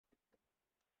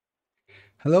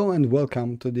Hello and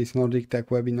welcome to this Nordic Tech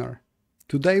webinar.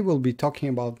 Today we'll be talking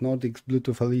about Nordic's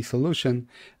Bluetooth LE solution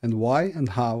and why and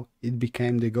how it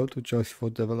became the go-to choice for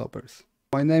developers.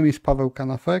 My name is Paweł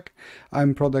Kanafek,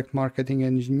 I'm Product Marketing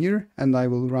Engineer and I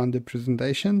will run the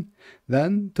presentation.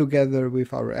 Then, together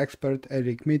with our expert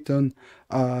Eric Mitton,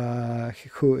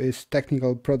 who is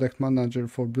Technical Product Manager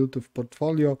for Bluetooth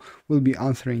Portfolio, will be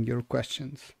answering your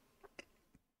questions.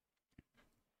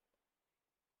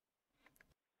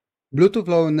 Bluetooth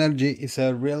Low Energy is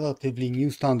a relatively new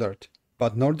standard,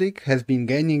 but Nordic has been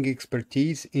gaining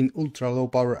expertise in ultra-low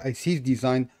power ICs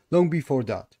design long before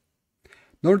that.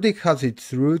 Nordic has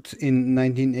its roots in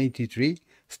 1983,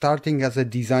 starting as a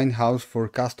design house for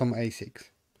custom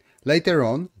ASICs. Later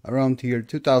on, around year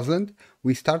 2000,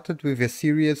 we started with a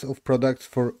series of products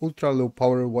for ultra-low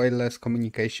power wireless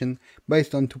communication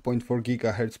based on 2.4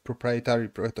 GHz proprietary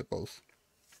protocols.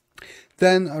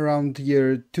 Then, around the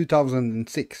year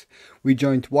 2006, we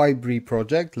joined Wibree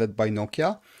project led by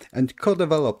Nokia and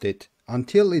co-developed it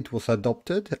until it was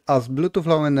adopted as Bluetooth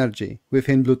Low Energy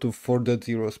within Bluetooth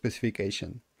 4.0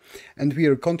 specification. And we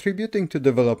are contributing to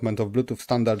development of Bluetooth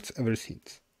standards ever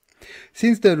since.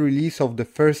 Since the release of the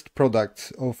first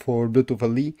products for Bluetooth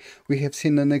LE, we have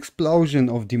seen an explosion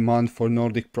of demand for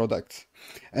Nordic products,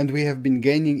 and we have been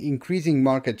gaining increasing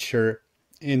market share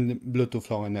in Bluetooth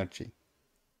Low Energy.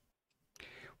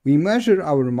 We measure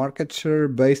our market share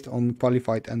based on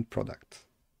qualified end products.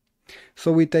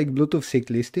 So we take Bluetooth SIG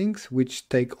listings, which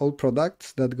take all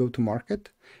products that go to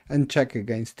market, and check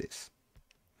against this.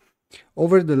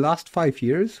 Over the last 5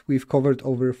 years, we've covered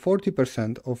over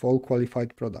 40% of all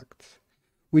qualified products,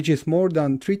 which is more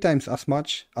than 3 times as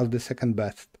much as the second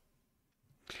best.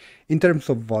 In terms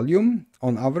of volume,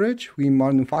 on average, we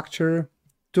manufacture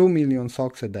 2 million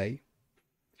SoCs a day.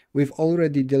 We've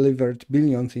already delivered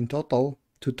billions in total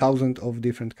to thousands of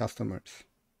different customers.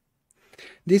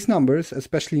 These numbers,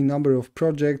 especially number of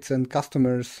projects and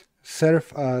customers,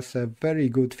 serve as a very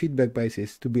good feedback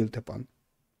basis to build upon.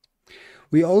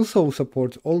 We also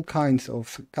support all kinds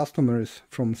of customers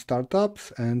from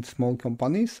startups and small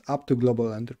companies up to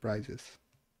global enterprises.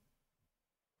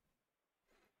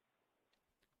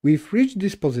 We've reached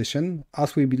this position,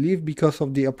 as we believe, because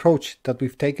of the approach that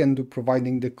we've taken to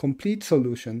providing the complete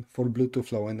solution for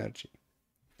Bluetooth Low Energy.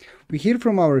 We hear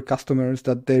from our customers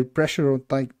that their pressure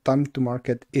on time to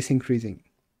market is increasing.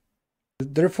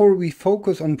 Therefore, we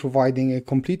focus on providing a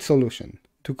complete solution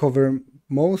to cover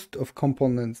most of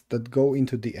components that go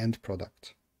into the end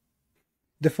product.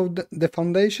 The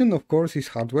foundation, of course, is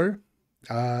hardware,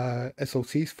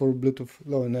 SoCs for Bluetooth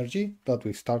Low Energy that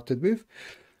we started with,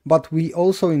 but we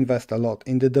also invest a lot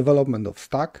in the development of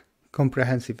stack,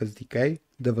 comprehensive SDK,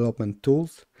 development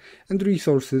tools, and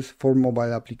resources for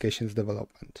mobile applications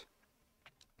development.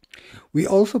 We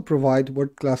also provide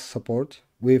world-class support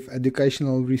with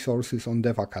educational resources on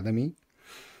Dev Academy,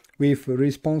 with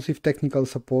responsive technical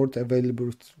support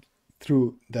available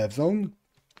through DevZone,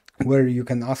 where you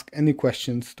can ask any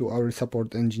questions to our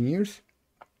support engineers.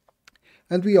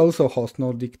 And we also host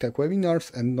Nordic Tech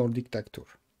webinars and Nordic Tech Tour.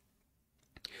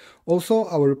 Also,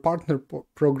 our partner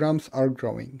programs are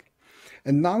growing.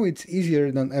 And now it's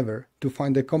easier than ever to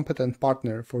find a competent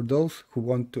partner for those who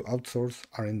want to outsource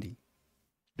R&D.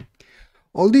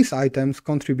 All these items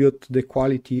contribute to the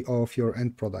quality of your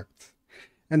end products,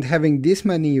 and having this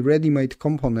many ready-made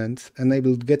components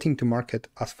enables getting to market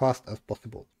as fast as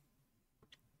possible.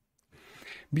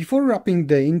 Before wrapping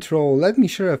the intro, let me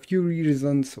share a few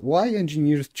reasons why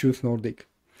engineers choose Nordic.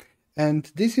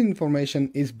 And this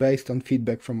information is based on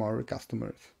feedback from our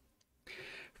customers.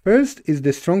 First is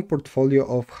the strong portfolio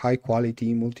of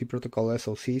high-quality multi-protocol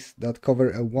SoCs that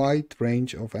cover a wide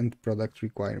range of end product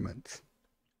requirements.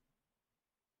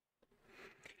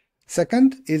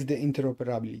 Second is the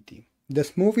interoperability. The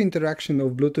smooth interaction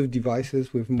of Bluetooth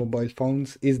devices with mobile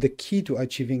phones is the key to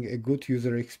achieving a good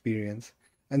user experience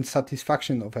and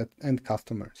satisfaction of end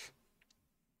customers.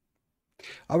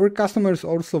 Our customers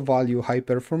also value high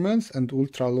performance and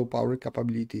ultra-low power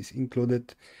capabilities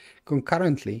included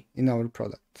concurrently in our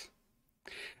products.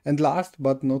 And last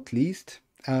but not least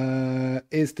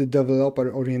is the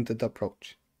developer-oriented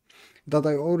approach that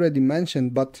I already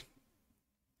mentioned, but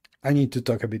I need to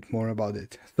talk a bit more about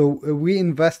it. So we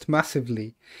invest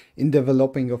massively in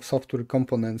developing of software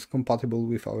components compatible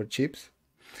with our chips,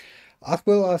 as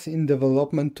well as in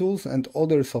development tools and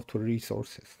other software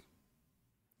resources.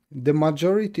 The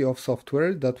majority of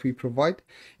software that we provide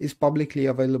is publicly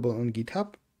available on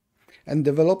GitHub, and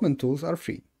development tools are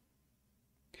free.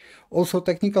 Also,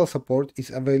 technical support is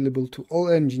available to all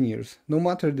engineers, no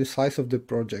matter the size of the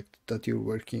project that you're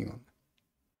working on.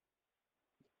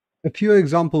 A few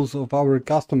examples of our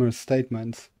customer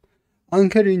statements.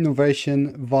 Anker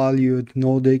Innovation valued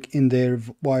Nordic in their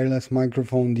wireless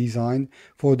microphone design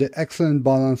for the excellent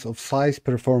balance of size,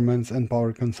 performance, and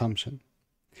power consumption.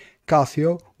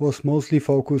 Casio was mostly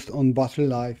focused on battery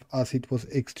life as it was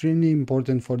extremely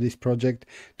important for this project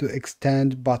to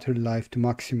extend battery life to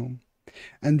maximum.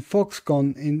 And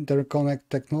Foxconn interconnect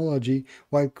technology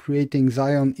while creating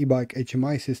Xeon e-bike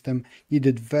HMI system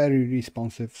needed very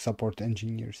responsive support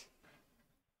engineers.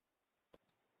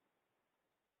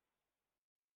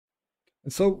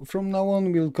 So from now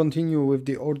on, we'll continue with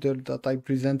the order that I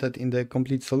presented in the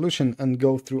complete solution and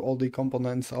go through all the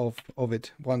components of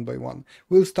it one by one.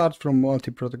 We'll start from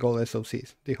multi-protocol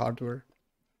SoCs, the hardware.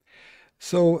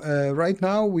 So right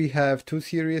now we have two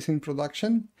series in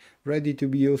production, ready to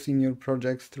be used in your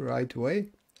projects right away.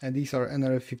 And these are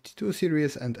NRF52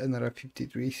 series and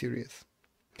NRF53 series.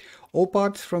 All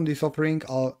parts from this offering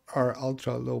are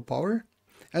ultra low power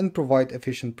and provide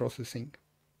efficient processing.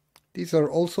 These are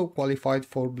also qualified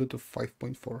for Bluetooth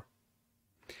 5.4.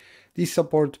 These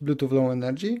support Bluetooth Low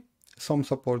Energy, some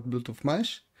support Bluetooth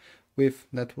Mesh with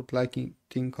network lighting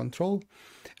control,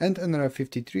 and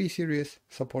NRF53 series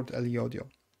support LE audio.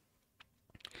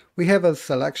 We have a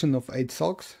selection of 8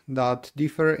 SoCs that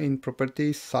differ in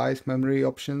properties, size, memory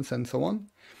options, and so on.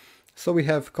 So we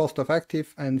have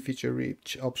cost-effective and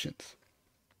feature-rich options.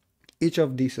 Each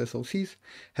of these SoCs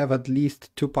have at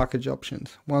least 2 package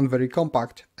options, one very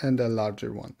compact and a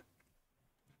larger one.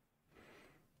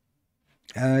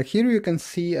 Here you can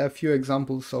see a few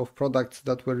examples of products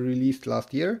that were released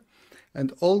last year,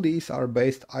 and all these are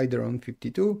based either on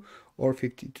 52 or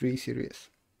 53 series.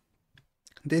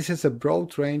 This is a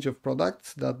broad range of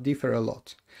products that differ a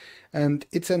lot, and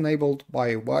it's enabled by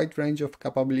a wide range of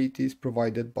capabilities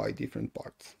provided by different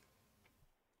parts.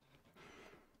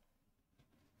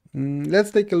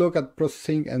 Let's take a look at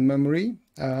processing and memory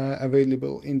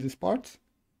available in these parts.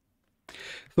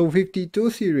 So 52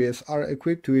 series are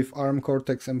equipped with ARM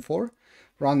Cortex-M4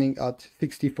 running at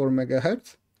 64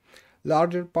 MHz.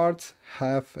 Larger parts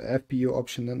have FPU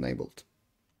option enabled.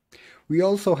 We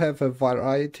also have a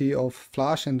variety of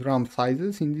flash and RAM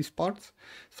sizes in these parts,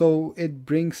 so it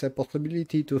brings a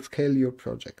possibility to scale your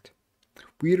project.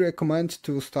 We recommend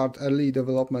to start early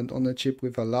development on a chip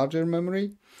with a larger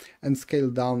memory and scale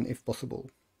down if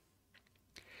possible.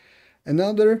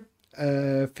 Another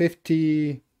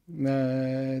 53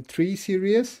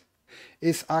 series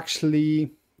is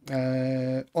actually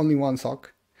only one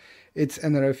SoC. It's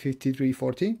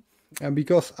NRF5340.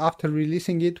 Because after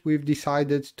releasing it, we've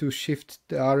decided to shift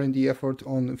the R&D effort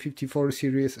on 54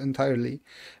 series entirely,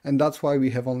 and that's why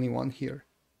we have only one here.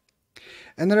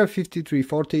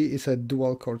 NRF5340 is a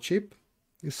dual-core chip,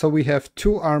 so we have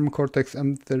 2 ARM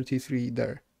Cortex-M33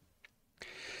 there.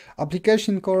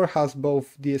 Application core has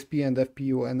both DSP and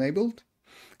FPU enabled,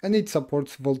 and it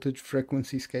supports voltage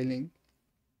frequency scaling.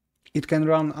 It can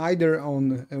run either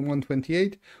on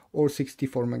 128 or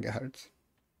 64 MHz.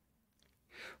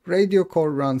 Radio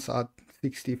core runs at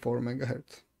 64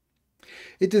 MHz.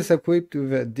 It is equipped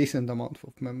with a decent amount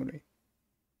of memory.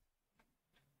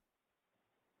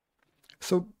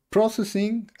 So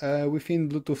processing within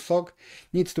Bluetooth SoC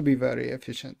needs to be very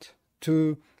efficient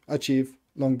to achieve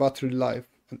long battery life,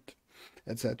 and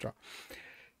etc.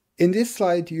 In this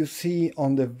slide you see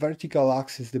on the vertical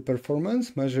axis the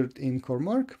performance measured in core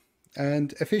mark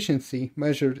and efficiency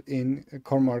measured in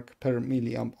core mark per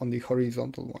milliamp on the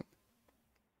horizontal one.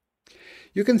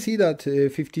 You can see that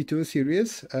 52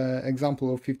 series,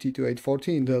 example of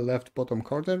 52840 in the left bottom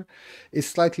corner, is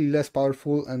slightly less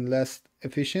powerful and less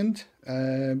efficient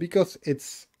because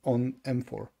it's on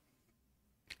M4.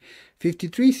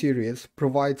 53 series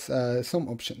provides some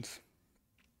options.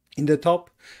 In the top,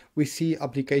 we see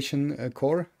application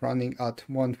core running at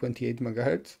 128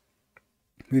 MHz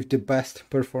with the best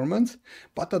performance,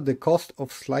 but at the cost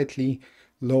of slightly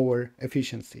lower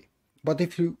efficiency. But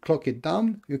if you clock it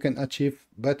down, you can achieve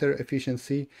better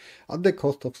efficiency at the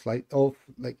cost of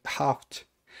halved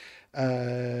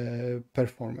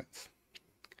performance.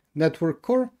 Network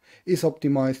core is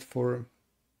optimized for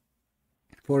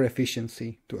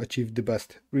efficiency to achieve the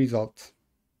best results.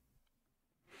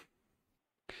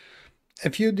 A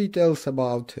few details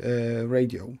about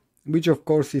radio, which of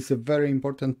course is a very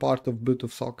important part of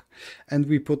Bluetooth SoC, and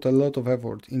we put a lot of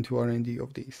effort into R&D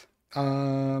of these.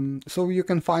 So you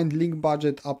can find link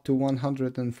budget up to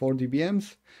 104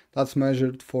 dBms, that's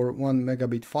measured for 1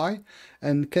 megabit PHY,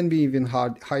 and can be even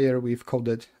higher with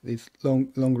coded this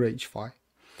long range PHY.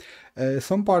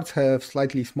 Some parts have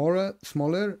slightly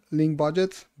smaller link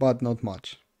budgets, but not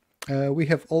much. We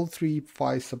have all 3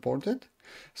 PHYs supported,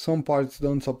 Some parts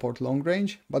don't support long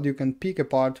range, but you can pick a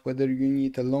part whether you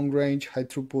need a long range, high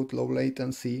throughput, low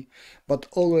latency, but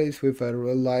always with a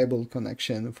reliable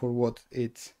connection for what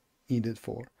it's needed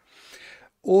for.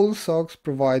 All SoCs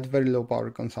provide very low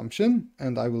power consumption,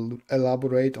 and I will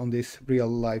elaborate on these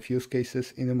real-life use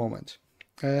cases in a moment.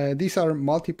 These are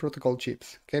multi-protocol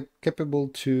chips, capable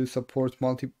to support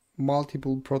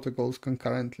multiple protocols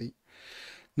concurrently.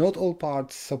 Not all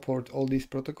parts support all these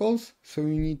protocols, so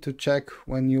you need to check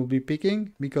when you'll be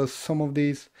picking, because some of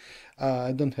these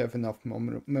don't have enough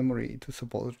memory to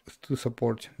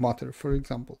support Matter, for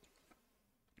example.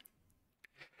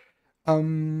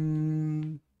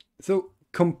 So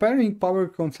comparing power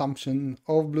consumption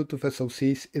of Bluetooth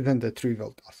SoCs isn't a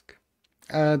trivial task.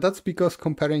 That's because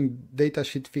comparing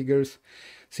datasheet figures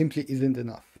simply isn't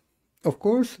enough. Of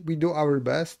course, we do our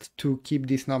best to keep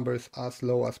these numbers as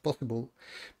low as possible,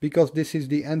 because this is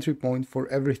the entry point for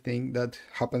everything that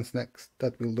happens next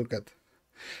that we'll look at.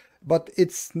 But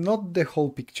it's not the whole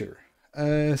picture.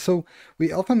 So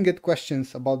we often get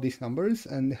questions about these numbers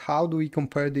and how do we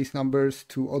compare these numbers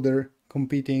to other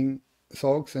competing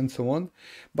SoCs and so on.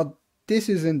 But this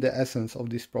isn't the essence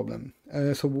of this problem.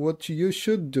 So what you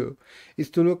should do is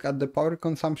to look at the power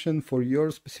consumption for your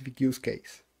specific use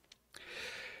case.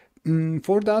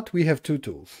 For that, we have two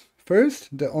tools.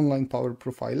 First, the online power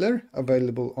profiler,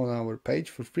 available on our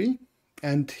page for free.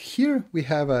 And here we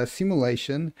have a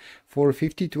simulation for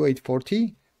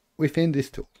 52840 within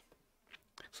this tool.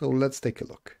 So let's take a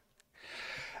look.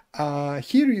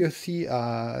 Here you see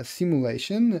a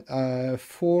simulation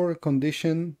for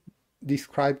condition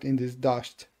described in this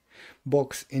dashed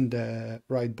box in the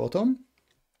right bottom.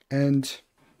 And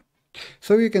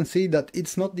so you can see that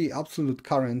it's not the absolute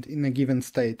current in a given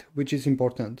state, which is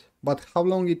important, but how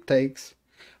long it takes,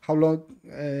 how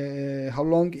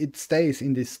long it stays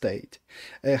in this state,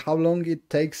 how long it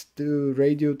takes the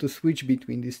radio to switch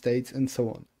between these states, and so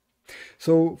on.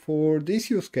 So for this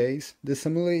use case, the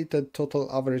simulated total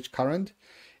average current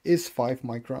is 5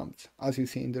 microamps, as you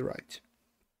see in the right.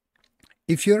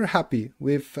 If you're happy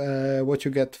with what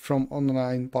you get from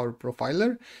online power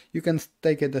profiler, you can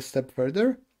take it a step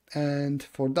further. And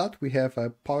for that, we have a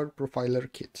power profiler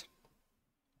kit.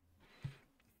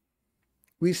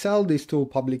 We sell this tool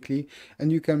publicly,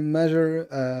 and you can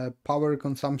measure power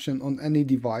consumption on any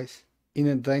device in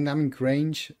a dynamic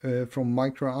range from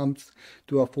microamps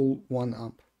to a full 1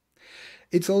 amp.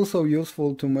 It's also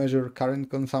useful to measure current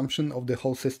consumption of the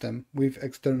whole system with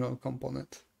external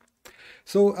components.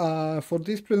 So for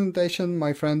this presentation,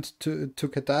 my friend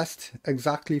took a test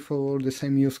exactly for the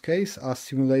same use case as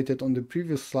simulated on the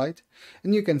previous slide,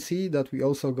 and you can see that we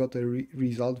also got a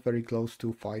result very close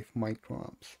to 5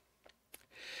 microamps.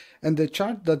 And the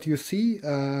chart that you see,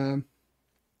 the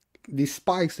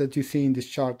spikes that you see in this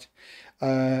chart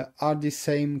are the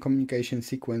same communication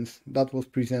sequence that was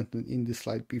presented in the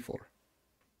slide before.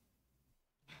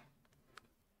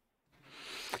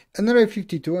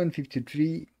 NRF52 and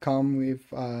 53 come with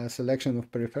a selection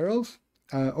of peripherals.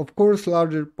 Of course,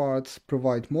 larger parts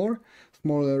provide more,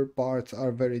 smaller parts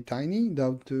are very tiny,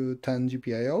 down to 10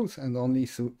 GPIOs, and only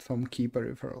some key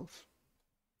peripherals.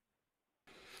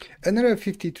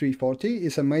 NRF5340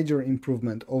 is a major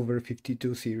improvement over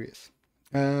 52 series.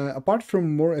 Apart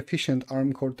from more efficient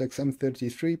ARM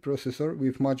Cortex-M33 processor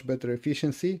with much better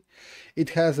efficiency, it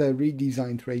has a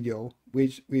redesigned radio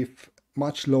with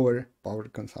much lower power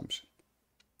consumption.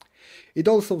 It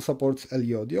also supports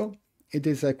LE audio. It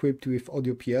is equipped with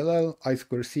audio PLL,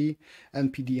 I2C,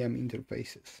 and PDM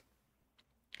interfaces.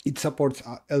 It supports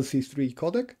LC3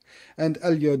 codec, and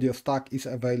LE audio stack is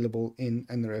available in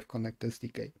NRF Connect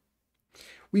SDK.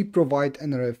 We provide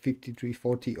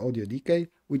NRF5340 audio decay,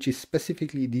 which is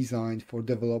specifically designed for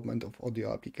development of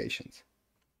audio applications.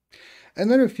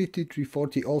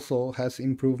 NRF5340 also has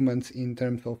improvements in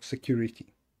terms of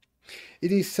security.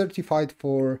 It is certified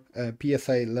for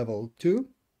PSA level 2.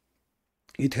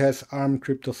 It has ARM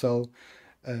CryptoCell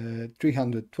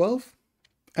 312,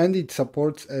 and it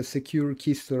supports a secure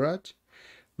key storage,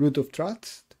 root of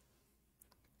trust,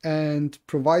 and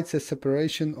provides a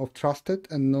separation of trusted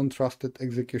and non-trusted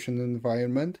execution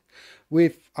environment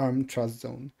with ARM Trust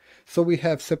Zone. So we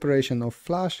have separation of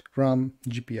flash, RAM,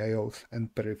 GPIOs,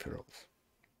 and peripherals.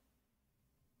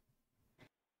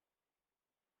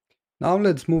 Now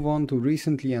let's move on to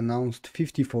recently announced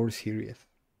 54 series.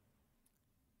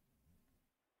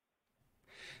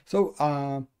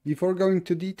 So before going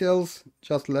to details,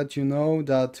 just let you know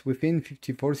that within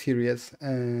 54 series,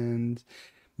 and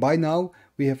by now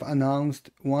we have announced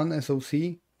one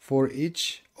SoC for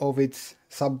each of its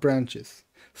sub-branches.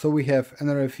 So we have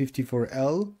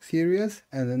NRF54L series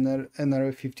and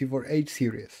NRF54H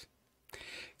series.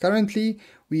 Currently,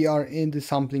 we are in the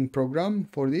sampling program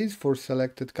for this for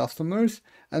selected customers,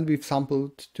 and we've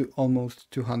sampled to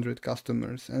almost 200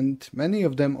 customers, and many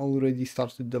of them already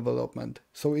started development.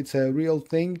 So it's a real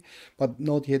thing, but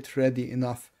not yet ready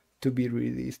enough to be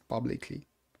released publicly.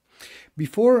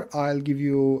 Before I'll give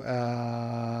you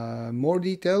more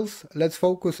details, let's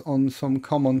focus on some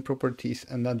common properties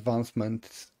and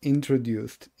advancements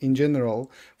introduced in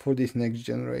general for this next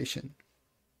generation.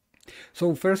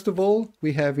 So first of all,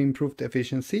 we have improved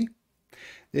efficiency.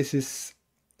 This is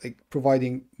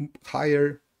providing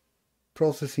higher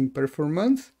processing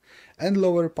performance and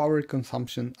lower power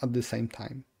consumption at the same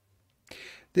time.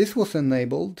 This was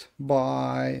enabled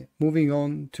by moving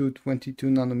on to 22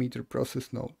 nanometer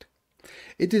process node.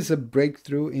 It is a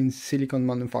breakthrough in silicon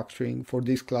manufacturing for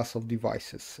this class of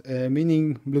devices,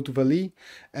 meaning Bluetooth LE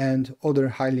and other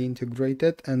highly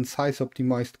integrated and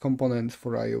size-optimized components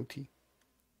for IoT.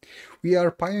 We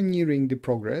are pioneering the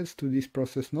progress to this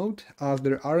process node as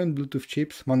there aren't Bluetooth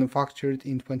chips manufactured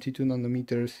in 22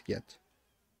 nanometers yet.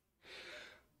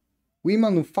 We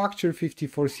manufacture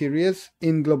 54 series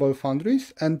in global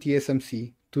foundries and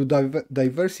TSMC to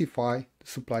diversify the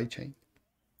supply chain.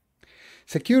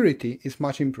 Security is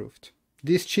much improved.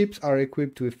 These chips are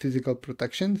equipped with physical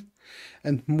protection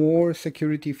and more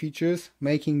security features,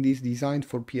 making this designed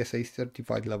for PSA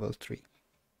certified level 3.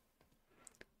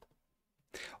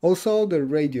 Also, the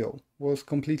radio was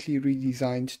completely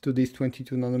redesigned to this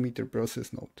 22 nanometer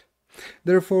process node.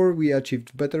 Therefore, we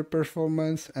achieved better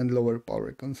performance and lower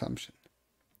power consumption.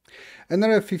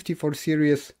 nRF54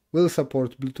 series will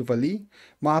support Bluetooth LE,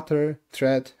 Matter,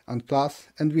 Thread, and Plus,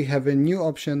 and we have a new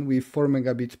option with 4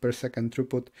 megabits per second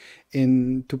throughput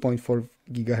in 2.4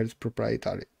 GHz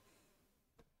proprietary.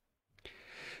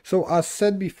 So as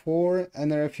said before,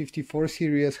 nRF54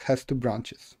 series has two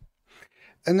branches.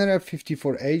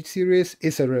 nRF54H series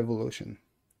is a revolution.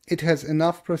 It has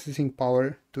enough processing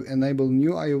power to enable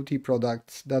new IoT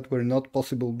products that were not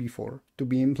possible before to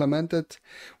be implemented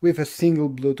with a single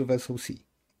Bluetooth SoC.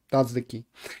 That's the key.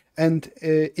 And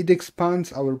it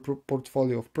expands our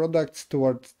portfolio of products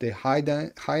towards the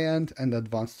high-end and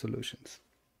advanced solutions.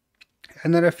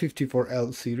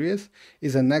 nRF54L series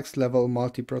is a next-level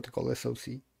multi-protocol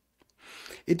SoC.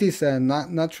 It is a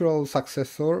natural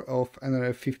successor of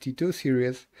nRF52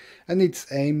 series, and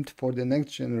it's aimed for the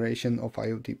next generation of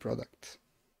IoT products.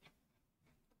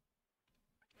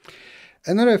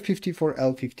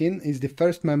 nRF54L15 is the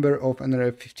first member of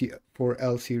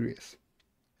nRF54L series.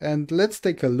 And let's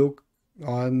take a look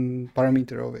on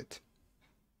parameter of it.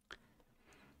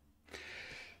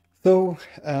 So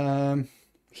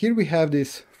here we have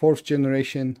this 4th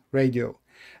generation radio.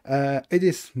 It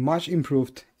is much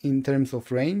improved in terms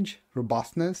of range,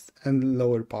 robustness, and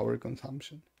lower power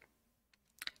consumption.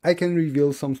 I can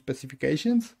reveal some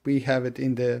specifications. We have it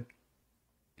in the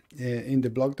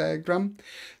block diagram.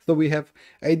 So we have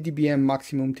 8 dBm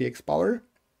maximum TX power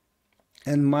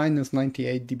and minus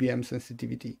 98 dBm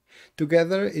sensitivity.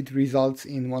 Together it results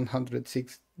in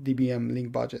 106 dBm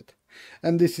link budget.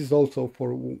 And this is also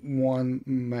for 1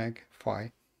 meg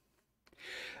PHY.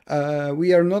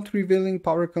 We are not revealing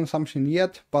power consumption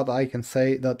yet, but I can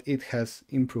say that it has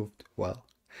improved well.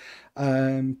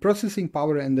 Processing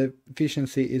power and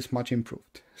efficiency is much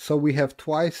improved. So we have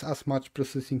twice as much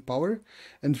processing power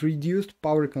and reduced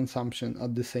power consumption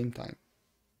at the same time.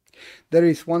 There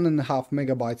is 1.5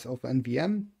 megabytes of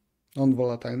NVM,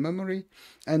 non-volatile memory,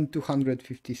 and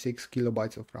 256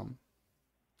 kilobytes of RAM.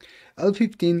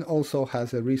 L15 also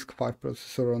has a RISC-V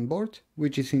processor on board,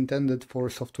 which is intended for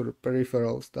software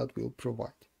peripherals that will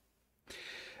provide.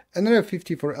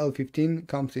 nRF54L15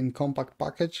 comes in compact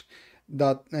package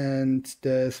and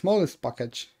the smallest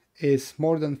package is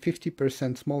more than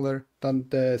 50% smaller than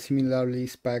the similarly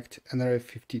spec'd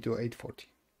nRF52840.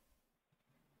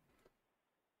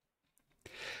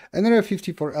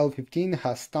 nRF54L15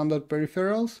 has standard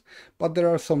peripherals, but there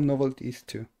are some novelties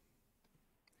too.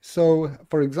 So,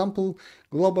 for example,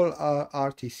 global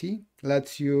RTC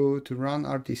lets you to run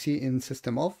RTC in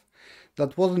system off.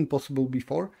 That wasn't possible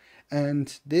before,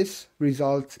 and this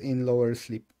results in lower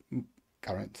sleep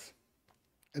currents.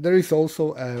 There is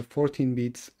also a 14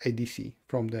 bits ADC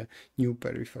from the new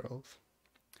peripherals.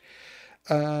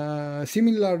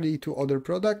 Similarly to other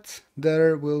products,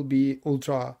 there will be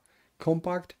ultra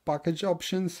compact package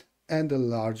options and a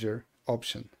larger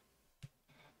option.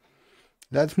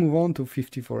 Let's move on to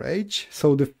 54H.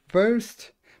 So the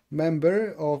first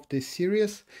member of this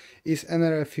series is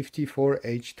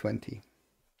nRF54H20.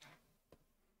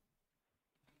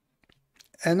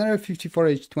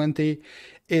 nRF54H20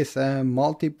 is a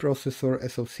multi-processor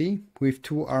SoC with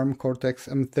two ARM Cortex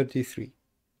M33.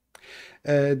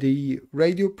 The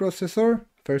radio processor,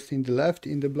 first in the left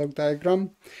in the block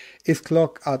diagram, is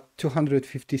clocked at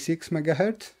 256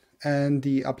 MHz, and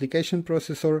the application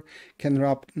processor can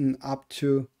run up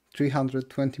to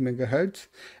 320 MHz,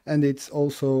 and it's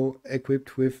also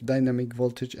equipped with dynamic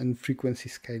voltage and frequency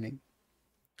scaling.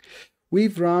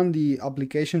 We've run the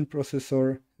application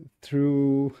processor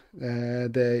through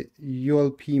the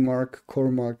ULP Mark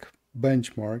Core Mark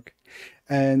benchmark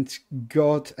and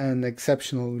got an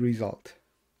exceptional result.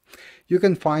 You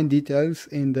can find details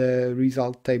in the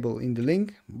result table in the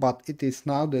link, but it is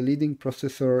now the leading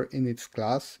processor in its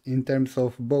class in terms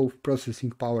of both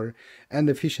processing power and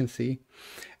efficiency,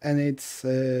 and it's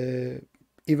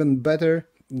even better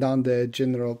than the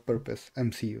general purpose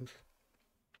MCUs.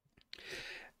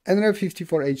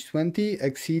 nRF54H20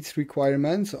 exceeds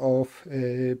requirements of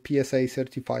PSA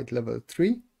certified level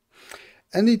 3,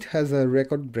 and it has a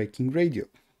record-breaking radio.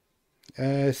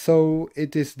 So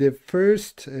it is the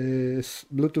first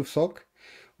Bluetooth SoC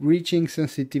reaching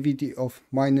sensitivity of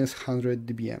 -100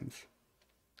 dBm.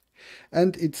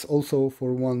 And it's also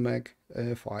for 1 meg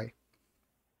PHY.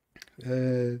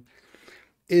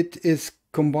 It is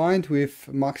combined with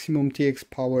maximum TX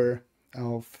power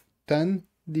of 10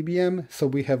 dBm, so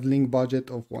we have link budget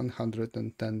of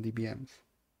 110 dBm.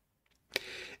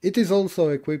 It is also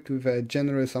equipped with a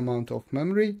generous amount of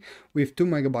memory, with 2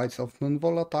 MB of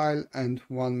non-volatile and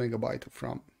 1 MB of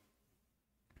RAM.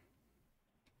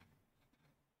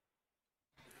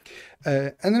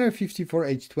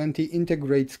 nRF54H20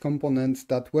 integrates components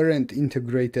that weren't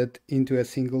integrated into a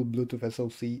single Bluetooth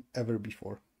SoC ever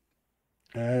before.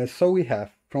 So we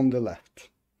have, from the left,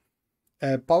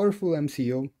 a powerful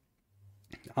MCU,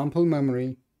 ample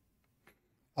memory,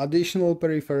 additional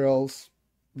peripherals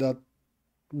that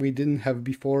we didn't have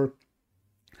before,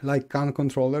 like CAN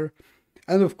controller,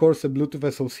 and of course a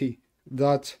Bluetooth SoC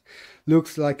that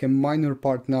looks like a minor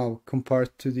part now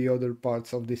compared to the other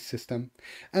parts of this system,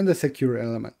 and a secure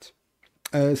element.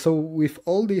 So with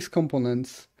all these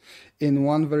components in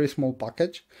one very small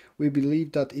package, we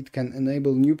believe that it can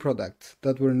enable new products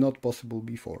that were not possible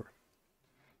before.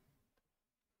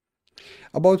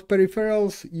 About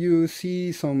peripherals, you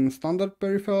see some standard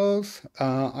peripherals.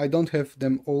 I don't have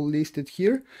them all listed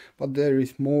here, but there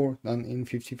is more than in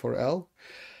 54L.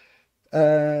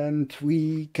 And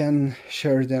we can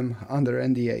share them under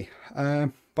NDA.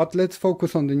 But let's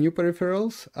focus on the new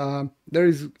peripherals. There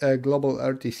is a global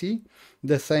RTC,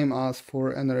 the same as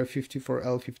for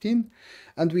nRF54L15.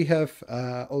 And we have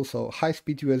also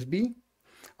high-speed USB,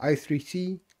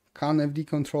 I3C, CAN FD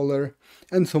controller,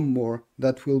 and some more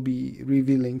that we'll be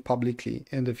revealing publicly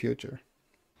in the future.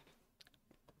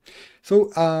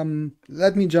 So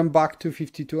let me jump back to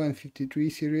 52 and 53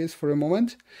 series for a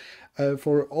moment.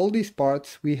 For all these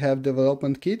parts we have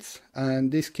development kits,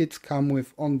 and these kits come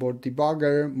with onboard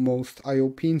debugger, most I/O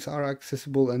pins are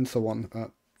accessible, and so on.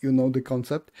 You know the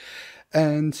concept.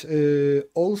 And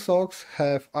all SoCs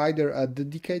have either a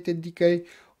dedicated decay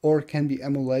or can be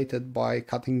emulated by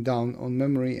cutting down on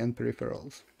memory and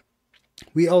peripherals.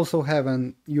 We also have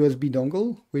an USB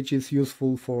dongle, which is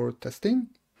useful for testing.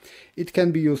 It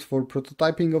can be used for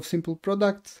prototyping of simple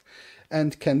products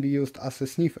and can be used as a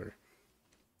sniffer.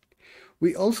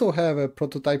 We also have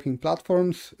prototyping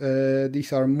platforms.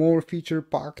 These are more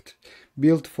feature-packed,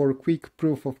 built for quick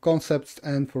proof of concepts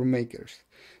and for makers.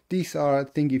 These are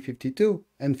Thingy52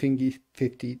 and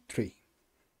Thingy53.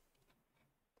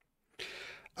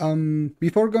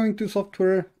 Before going to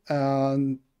software,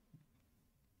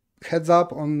 heads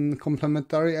up on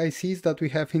complementary ICs that we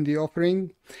have in the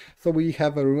offering. So we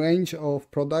have a range of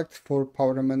products for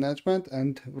power management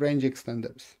and range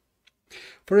extenders.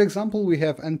 For example, we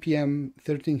have NPM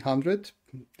 1300.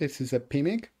 This is a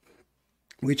PMIC,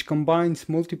 which combines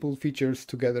multiple features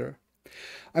together.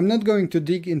 I'm not going to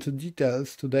dig into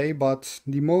details today, but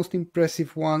the most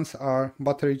impressive ones are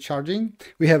battery charging.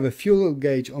 We have a fuel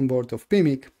gauge on board of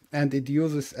PMIC, and it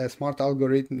uses a smart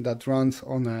algorithm that runs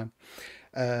on a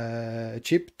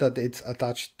chip that it's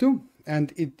attached to,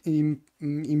 and it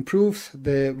improves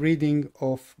the reading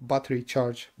of battery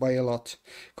charge by a lot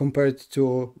compared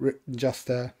to just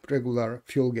a regular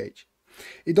fuel gauge.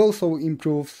 It also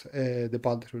improves the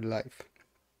battery life.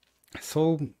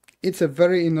 So it's a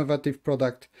very innovative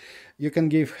product. You can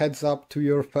give heads up to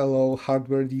your fellow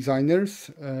hardware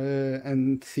designers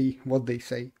and see what they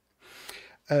say.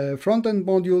 Front-end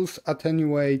modules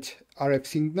attenuate RF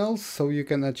signals, so you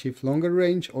can achieve longer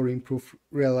range or improve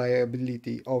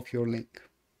reliability of your link.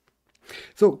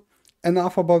 So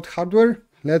enough about hardware,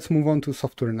 let's move on to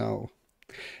software now.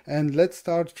 And let's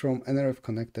start from nRF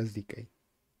Connect SDK.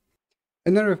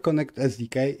 NRF Connect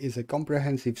SDK is a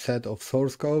comprehensive set of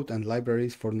source code and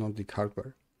libraries for Nordic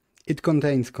hardware. It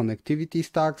contains connectivity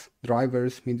stacks,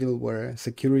 drivers, middleware,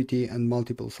 security, and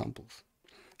multiple samples.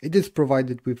 It is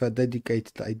provided with a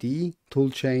dedicated IDE,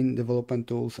 toolchain, development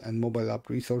tools, and mobile app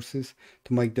resources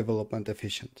to make development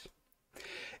efficient.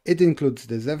 It includes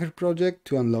the Zephyr project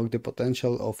to unlock the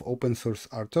potential of open source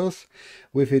RTOS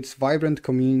with its vibrant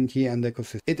community and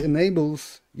ecosystem. It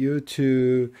enables you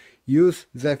to use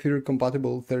Zephyr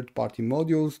compatible third-party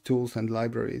modules, tools, and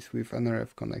libraries with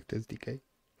NRF Connect SDK.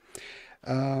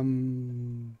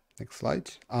 Next slide.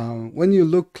 When you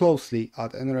look closely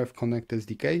at NRF Connect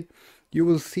SDK, you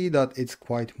will see that it's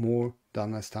quite more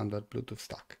than a standard Bluetooth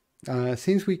stack.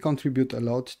 Since we contribute a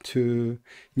lot to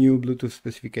new Bluetooth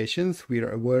specifications, we are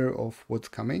aware of what's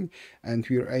coming, and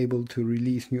we are able to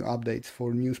release new updates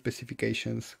for new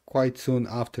specifications quite soon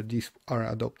after these are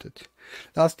adopted.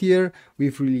 Last year,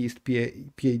 we've released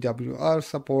PAWR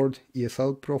support,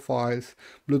 ESL profiles,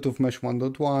 Bluetooth Mesh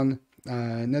 1.1,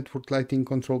 network lighting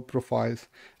control profiles,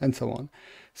 and so on.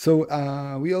 So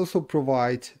we also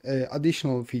provide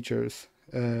additional features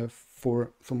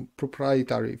for some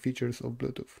proprietary features of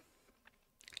Bluetooth.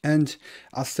 And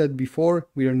as said before,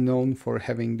 we are known for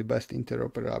having the best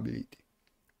interoperability.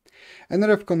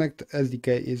 NRF Connect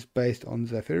SDK is based on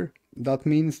Zephyr. That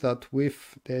means that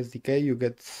with the SDK you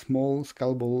get small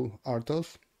scalable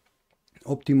RTOS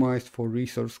optimized for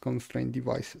resource-constrained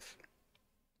devices.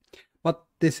 But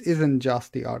this isn't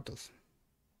just the RTOS.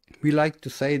 We like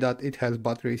to say that it has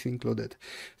batteries included.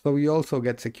 So we also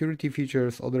get security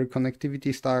features, other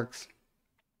connectivity stacks,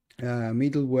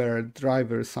 middleware,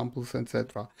 drivers, samples,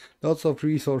 etc. Lots of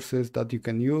resources that you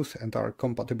can use and are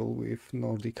compatible with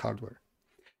Nordic hardware.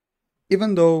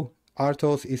 Even though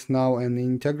RTOS is now an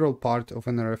integral part of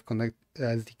NRF Connect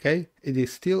SDK, it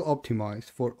is still optimized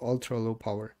for ultra-low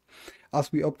power,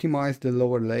 as we optimize the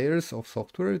lower layers of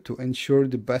software to ensure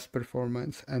the best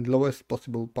performance and lowest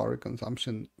possible power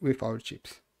consumption with our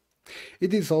chips.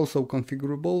 It is also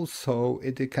configurable, so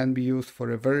it can be used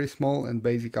for a very small and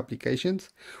basic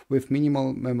applications with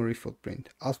minimal memory footprint,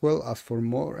 as well as for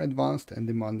more advanced and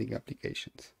demanding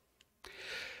applications.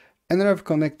 NRF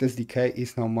Connect SDK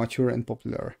is now mature and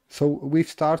popular. So we've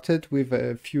started with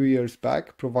a few years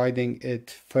back, providing it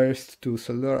first to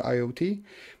cellular IoT,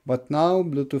 but now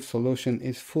Bluetooth solution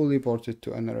is fully ported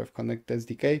to NRF Connect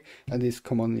SDK and is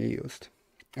commonly used.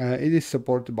 It is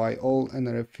supported by all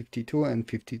NRF 52 and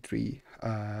 53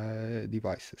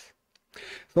 devices.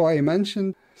 So I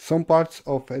mentioned some parts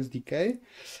of SDK,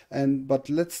 but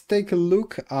let's take a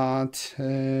look at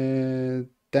them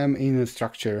in a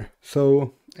structure.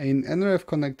 So in NRF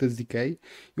Connect SDK,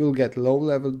 you'll get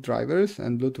low-level drivers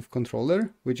and Bluetooth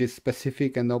controller, which is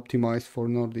specific and optimized for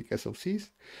Nordic SoCs,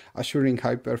 assuring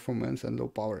high performance and low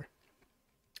power.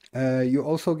 You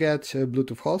also get a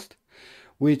Bluetooth host,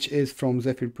 which is from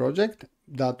Zephyr project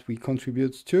that we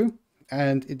contribute to,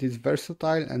 and it is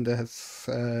versatile and has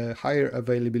higher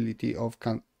availability of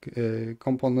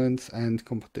components and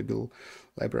compatible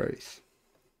libraries.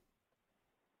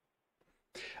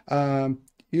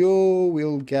 You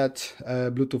will get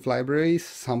Bluetooth libraries,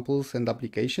 samples, and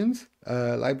applications,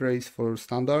 libraries for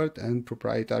standard and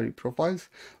proprietary profiles,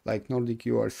 like Nordic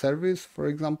UR service, for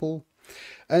example,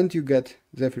 and you get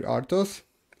Zephyr RTOS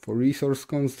for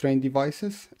resource-constrained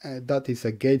devices. That is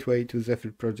a gateway to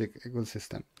Zephyr project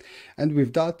ecosystem. And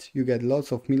with that, you get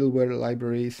lots of middleware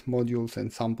libraries, modules,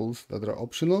 and samples that are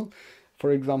optional.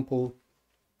 For example,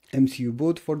 MCU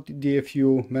boot for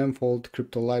DFU, memfold,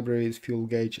 crypto libraries, fuel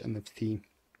gauge, NFC,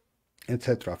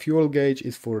 etc. Fuel gauge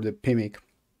is for the PIMIC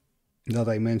that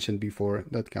I mentioned before,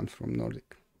 that comes from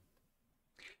Nordic.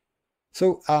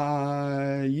 So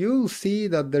you'll see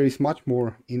that there is much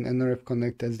more in NRF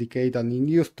Connect SDK than it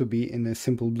used to be in a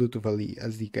simple Bluetooth LE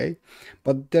SDK,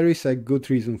 but there is a good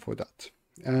reason for that.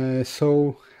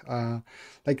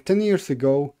 Like 10 years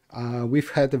ago,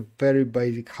 we've had a very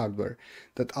basic hardware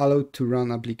that allowed to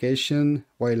run application,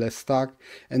 wireless stack,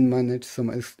 and manage some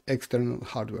external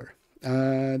hardware.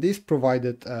 This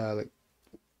provided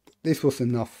this was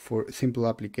enough for simple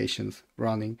applications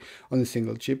running on a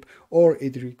single chip, or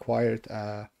it required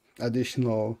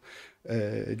additional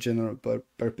general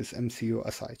purpose MCU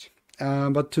aside.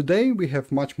 But today we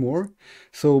have much more.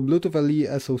 So Bluetooth LE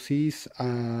SoCs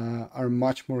are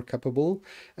much more capable,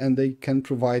 and they can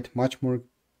provide much more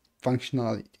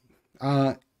functionality.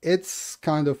 It's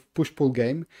kind of push-pull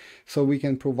game, so we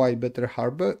can provide better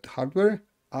hardware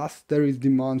as there is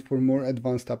demand for more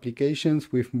advanced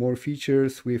applications with more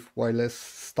features, with wireless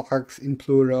stacks in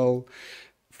plural.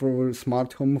 For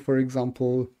smart home, for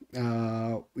example,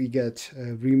 we get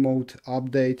a remote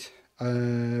update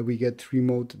We get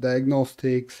remote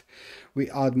diagnostics. We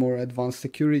add more advanced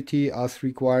security as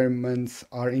requirements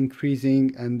are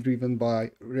increasing and driven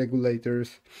by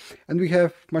regulators. And we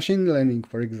have machine learning,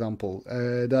 for example,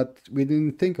 that we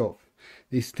didn't think of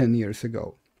this 10 years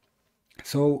ago.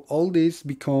 So all this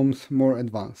becomes more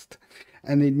advanced,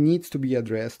 and it needs to be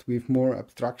addressed with more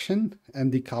abstraction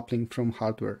and decoupling from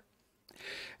hardware.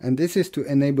 And this is to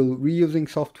enable reusing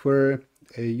software,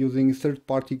 using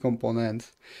third-party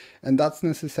components, and that's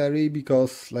necessary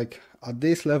because at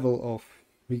this level of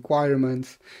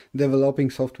requirements,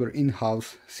 developing software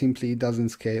in-house simply doesn't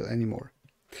scale anymore.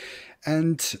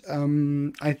 And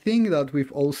I think that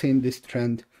we've all seen this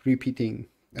trend repeating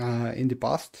in the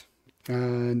past,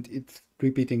 and it's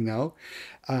repeating now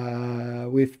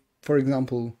with, for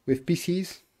example, with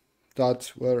PCs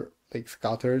that were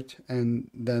scattered,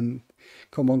 and then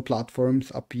common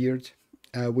platforms appeared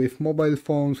with mobile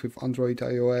phones, with Android,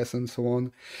 iOS, and so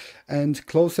on. And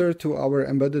closer to our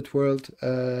embedded world,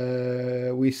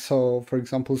 we saw, for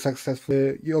example,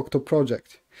 successful Yocto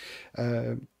project.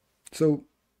 So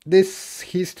this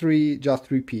history just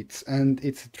repeats, and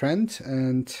it's a trend,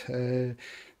 and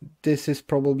this is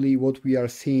probably what we are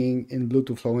seeing in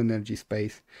Bluetooth Low Energy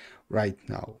space right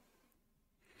now.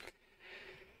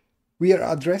 We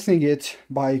are addressing it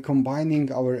by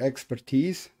combining our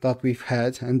expertise that we've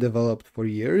had and developed for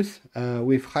years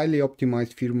with highly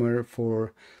optimized firmware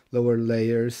for lower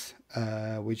layers,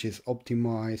 which is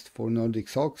optimized for Nordic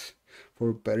SoCs,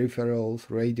 for peripherals,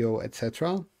 radio,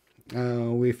 etc.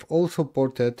 We've also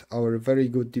ported our very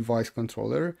good device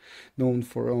controller, known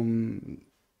from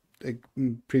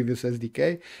previous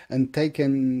SDK, and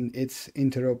taken its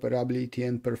interoperability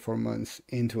and performance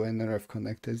into NRF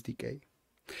Connect SDK.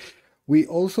 We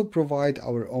also provide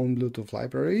our own Bluetooth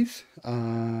libraries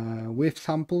with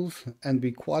samples, and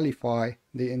we qualify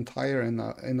the entire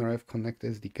NRF Connect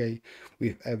SDK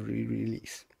with every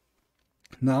release.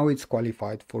 Now it's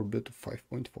qualified for Bluetooth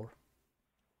 5.4.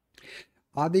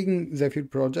 Adding Zephyr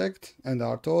project and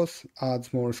RTOS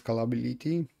adds more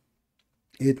scalability.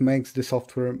 It makes the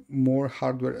software more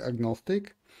hardware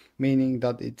agnostic, meaning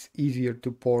that it's easier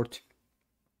to port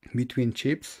between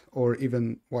chips or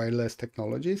even wireless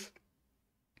technologies.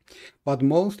 But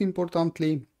most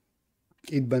importantly,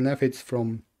 it benefits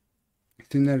from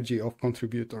synergy of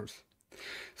contributors.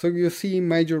 So you see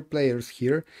major players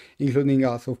here, including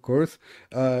us, of course,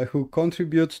 who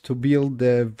contribute to build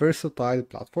the versatile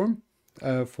platform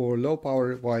for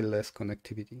low-power wireless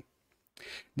connectivity.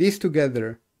 This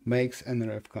together makes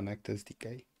NRF Connect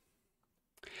SDK.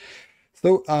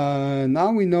 So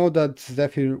now we know that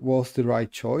Zephyr was the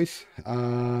right choice.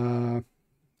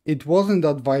 It wasn't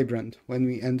that vibrant when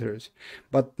we entered,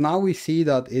 but now we see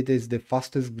that it is the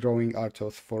fastest growing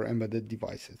RTOS for embedded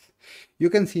devices. You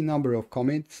can see number of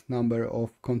commits, number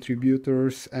of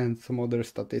contributors, and some other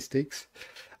statistics.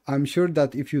 I'm sure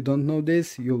that if you don't know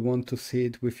this, you'll want to see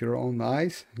it with your own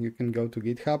eyes. You can go to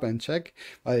GitHub and check,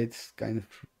 but it's kind of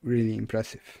really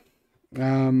impressive.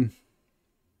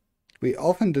 We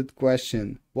often get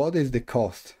question, what is the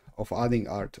cost of adding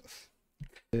RTOS?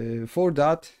 For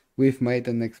that, we've made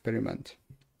an experiment.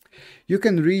 You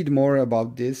can read more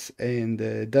about this in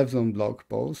the DevZone blog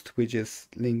post, which is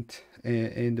linked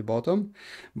in the bottom,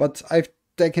 but I've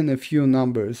taken a few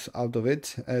numbers out of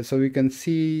it so we can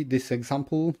see this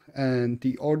example and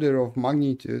the order of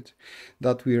magnitude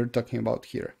that we are talking about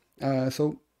here.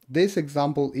 So this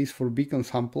example is for beacon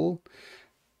sample,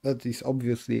 that is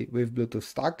obviously with Bluetooth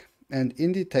stack, and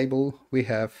in the table we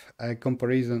have a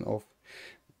comparison of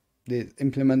the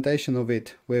implementation of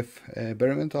it with a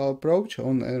bare metal approach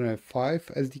on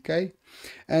NRF5 SDK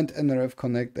and NRF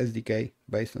Connect SDK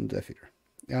based on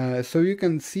Zephyr. So you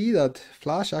can see that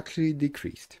flash actually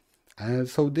decreased.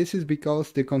 So this is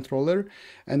because the controller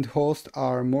and host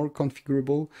are more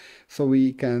configurable, so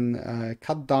we can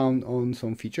cut down on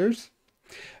some features.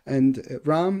 And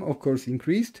RAM, of course,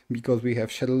 increased because we have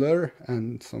scheduler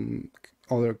and some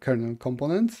other kernel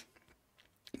components,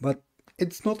 but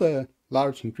it's not a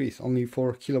large increase, only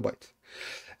 4 kilobytes.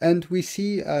 And we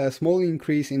see a small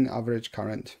increase in average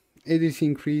current. It is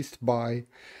increased by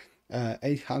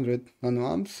 800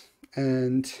 nanoamps,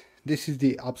 and this is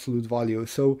the absolute value.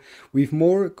 So with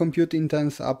more compute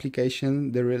intense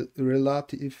application, the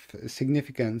relative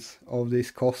significance of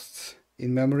these costs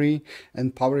in memory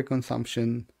and power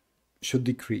consumption should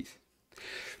decrease.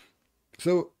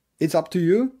 So it's up to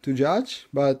you to judge,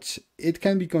 but it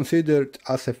can be considered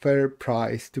as a fair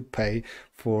price to pay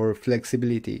for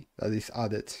flexibility that is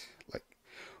added, like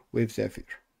with Zephyr.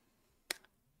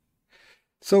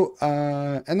 So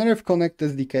NRF Connect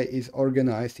SDK is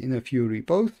organized in a few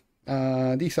repos.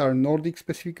 These are Nordic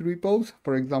specific repos,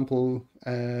 for example,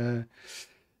 SDK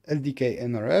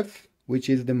NRF, which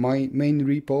is the main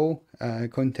repo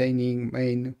containing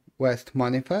main West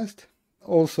manifest.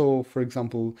 Also, for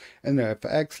example,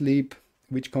 NRFX lib,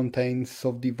 which contains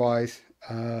soft device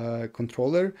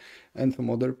controller and some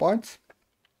other parts.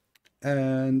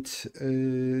 And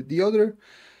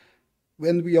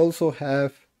when we also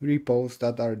have repos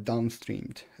that are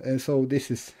downstreamed. So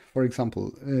this is, for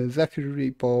example, Zephyr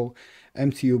repo,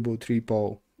 MCU boot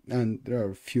repo, and there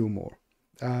are a few more.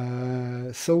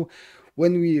 So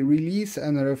when we release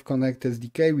NRF Connect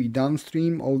SDK, we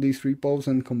downstream all these repos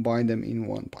and combine them in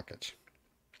one package.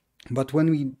 But when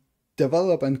we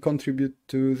develop and contribute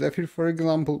to Zephyr, for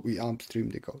example, we upstream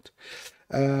the code.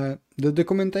 The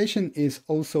documentation is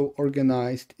also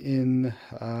organized in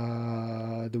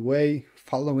the way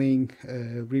following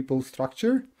repo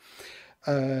structure.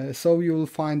 So you will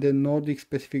find the Nordic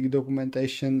specific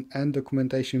documentation and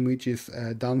documentation which is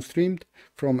downstreamed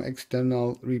from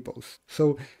external repos.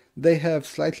 So they have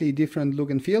slightly different look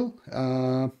and feel,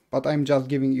 but I'm just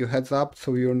giving you heads up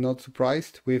so you're not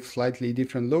surprised with slightly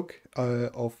different look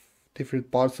of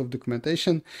different parts of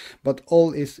documentation, but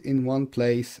all is in one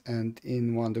place and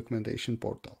in one documentation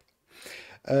portal.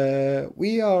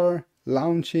 We are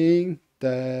launching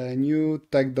the new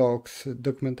TechDocs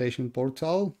documentation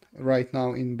portal right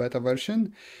now in beta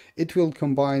version. It will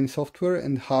combine software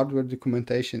and hardware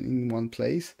documentation in one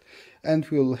place, and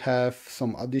we'll have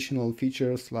some additional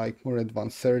features like more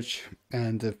advanced search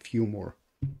and a few more.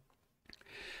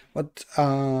 But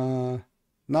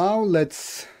now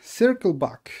let's circle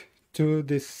back to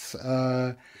this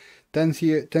 10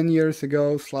 years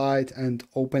ago slide and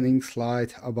opening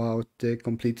slide about the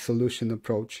complete solution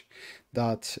approach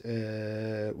that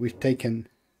we've taken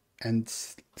and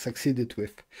succeeded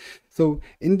with. So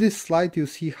in this slide you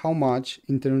see how much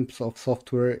in terms of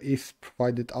software is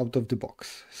provided out of the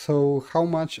box. So how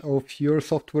much of your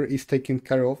software is taken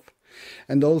care of,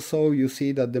 and also you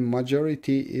see that the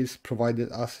majority is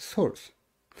provided as a source.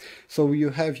 So you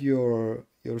have your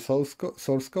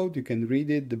source code, you can read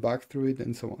it, debug through it,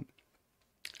 and so on.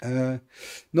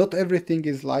 Not everything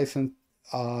is licensed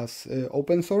as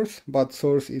open source, but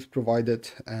source is provided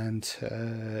and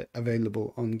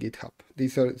available on GitHub.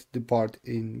 These are the part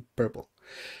in purple.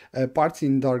 Parts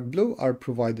in dark blue are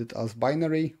provided as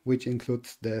binary, which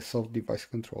includes the soft device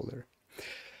controller.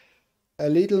 A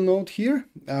little note here,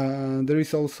 there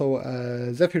is also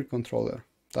a Zephyr controller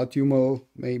that you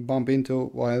may bump into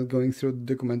while going through the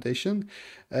documentation,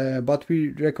 but we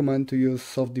recommend to use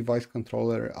soft device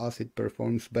controller as it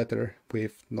performs better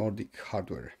with Nordic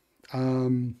hardware.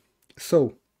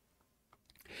 So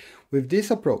with this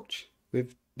approach,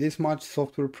 with this much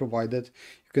software provided,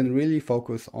 you can really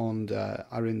focus on the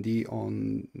R&D,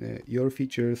 on your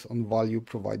features, on value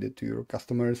provided to your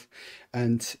customers,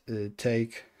 and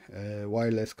take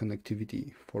wireless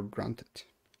connectivity for granted.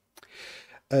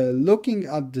 Looking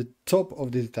at the top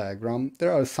of this diagram,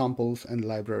 there are samples and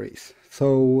libraries.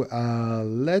 So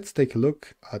let's take a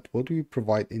look at what we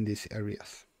provide in these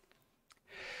areas.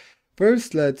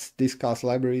 First, let's discuss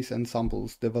libraries and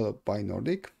samples developed by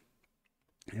Nordic.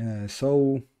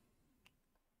 So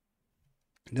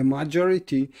the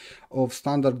majority of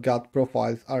standard GATT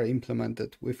profiles are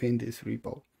implemented within this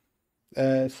repo.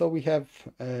 So we have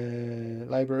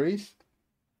libraries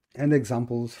and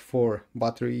examples for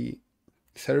battery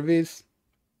service,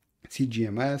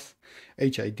 CGMS,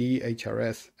 HID,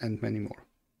 HRS, and many more.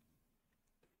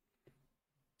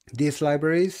 These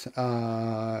libraries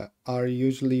are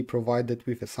usually provided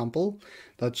with a sample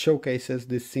that showcases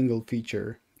this single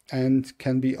feature and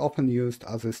can be often used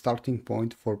as a starting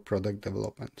point for product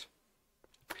development.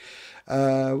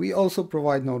 We also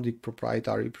provide Nordic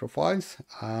proprietary profiles.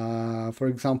 For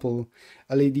example,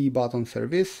 LED button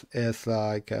service is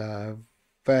like a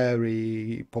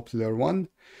very popular one.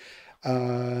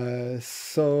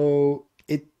 So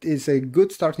it is a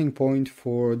good starting point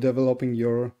for developing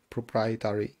your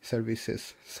proprietary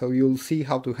services. So you'll see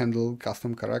how to handle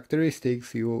custom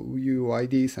characteristics,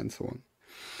 UIDs, and so on.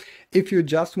 If you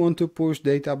just want to push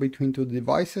data between two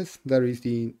devices, there is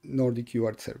the Nordic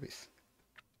UART service.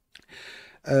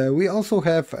 We also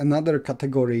have another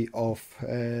category of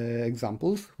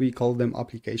examples. We call them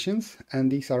applications,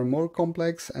 and these are more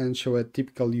complex and show a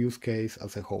typical use case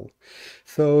as a whole.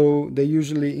 So they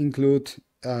usually include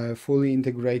a fully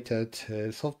integrated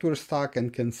software stack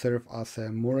and can serve as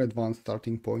a more advanced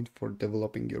starting point for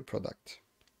developing your product.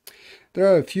 There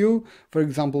are a few, for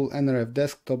example, NRF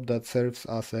desktop that serves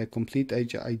as a complete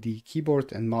HID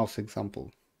keyboard and mouse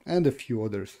example, and a few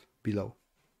others below.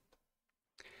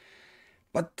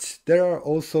 But there are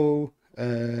also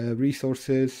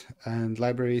resources and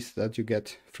libraries that you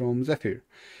get from Zephyr.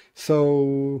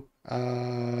 So,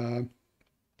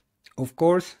 of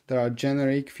course, there are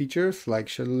generic features like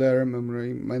scheduler,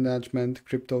 memory management,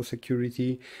 crypto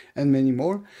security, and many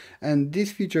more. And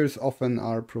these features often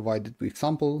are provided with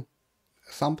samples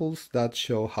that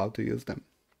show how to use them.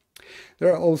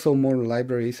 There are also more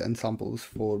libraries and samples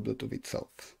for Bluetooth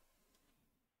itself.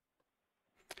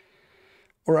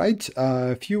 Alright,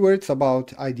 a few words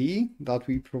about IDE that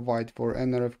we provide for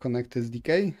NRF Connect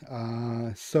SDK.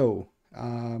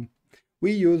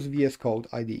 We use VS Code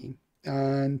IDE,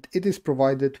 and it is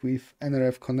provided with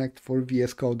NRF Connect for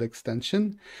VS Code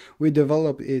extension. We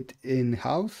develop it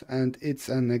in-house, and it's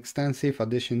an extensive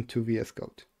addition to VS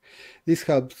Code. This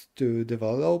helps to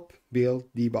develop, build,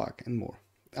 debug, and more.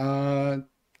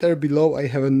 There below I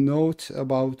have a note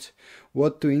about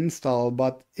what to install,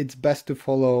 but it's best to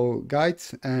follow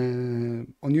guides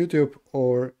on YouTube,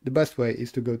 or the best way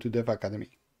is to go to Dev Academy.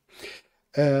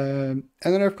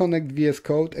 NRF Connect VS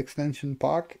Code extension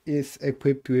pack is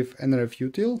equipped with NRF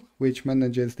Util, which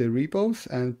manages the repos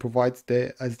and provides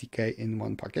the SDK in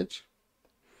one package.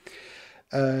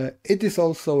 It is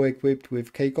also equipped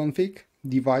with kconfig,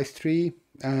 device tree,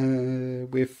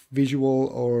 with visual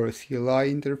or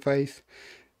CLI interface,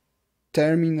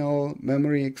 terminal,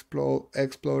 memory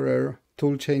explorer,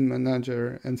 toolchain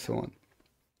manager, and so on.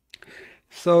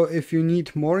 So if you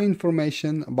need more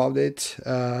information about it,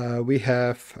 we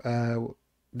have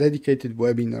dedicated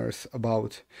webinars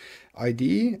about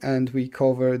IDE, and we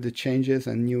cover the changes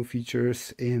and new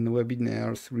features in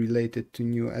webinars related to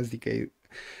new SDK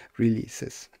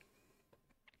releases.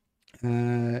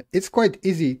 It's quite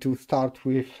easy to start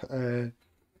with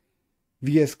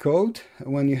VS Code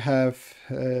when you have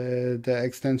the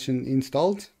extension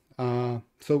installed.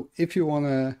 So if you want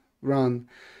to run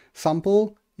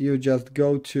sample, you just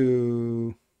go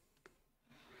to,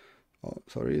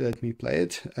 let me play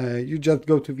it. You just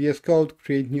go to VS Code,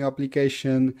 create new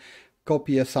application,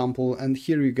 copy a sample, and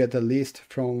here you get a list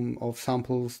of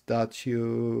samples that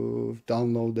you've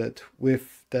downloaded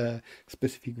with the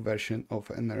specific version of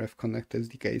NRF Connect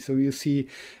SDK. So you see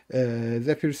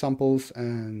Zephyr samples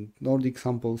and Nordic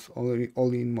samples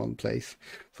all in one place.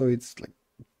 So it's like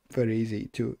very easy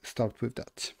to start with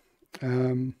that.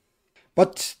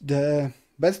 But the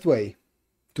best way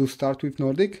to start with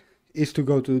Nordic is to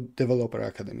go to Developer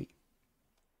Academy.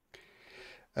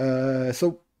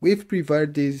 So we've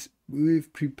prepared these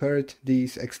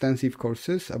extensive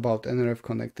courses about NRF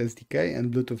Connect SDK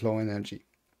and Bluetooth Low Energy.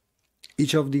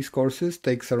 Each of these courses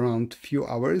takes around few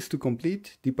hours to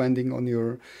complete, depending on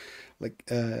your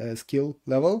skill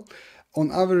level. On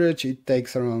average, it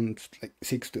takes around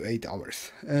 6 to 8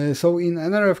 hours. So in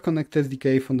NRF Connect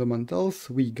SDK Fundamentals,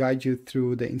 we guide you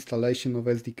through the installation of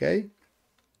SDK,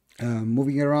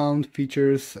 moving around,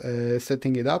 features,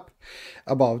 setting it up,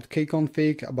 about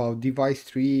kconfig, about device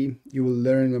tree. You will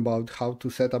learn about how to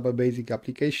set up a basic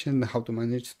application, how to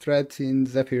manage threads in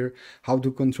Zephyr, how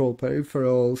to control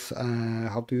peripherals,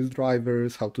 how to use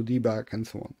drivers, how to debug, and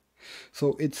so on.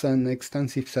 So it's an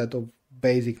extensive set of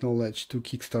basic knowledge to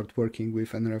kickstart working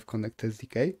with NRF Connect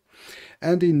SDK.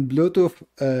 And in Bluetooth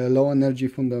Low Energy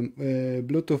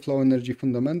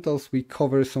Fundamentals, we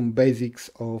cover some basics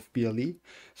of BLE,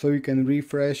 so you can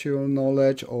refresh your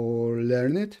knowledge or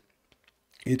learn it.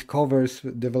 It covers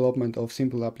development of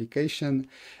simple application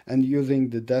and using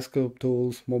the desktop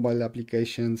tools, mobile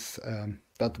applications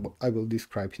that I will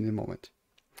describe in a moment.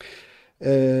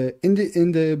 In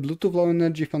the Bluetooth Low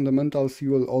Energy Fundamentals,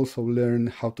 you will also learn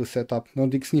how to set up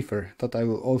Nordic Sniffer, that I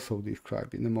will also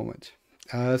describe in a moment.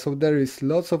 So there is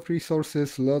lots of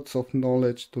resources, lots of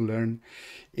knowledge to learn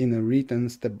in a written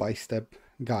step-by-step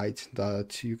guide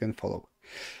that you can follow.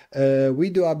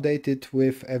 We do update it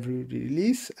with every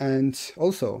release, and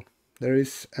also there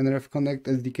is NRF Connect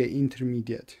SDK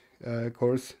Intermediate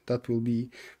course that will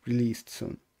be released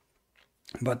soon.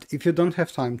 But if you don't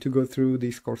have time to go through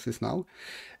these courses now,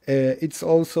 it's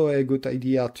also a good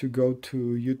idea to go to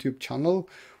YouTube channel,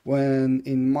 when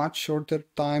in much shorter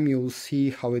time you'll see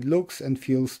how it looks and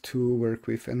feels to work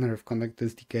with NRF Connect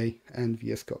SDK and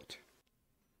VS Code.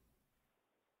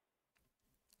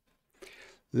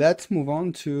 Let's move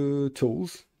on to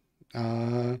tools.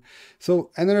 So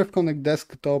NRF Connect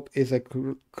Desktop is a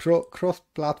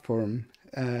cross-platform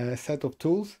set of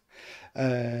tools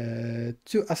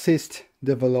to assist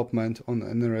development on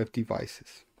NRF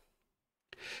devices.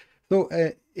 So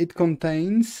it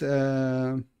contains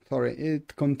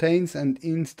and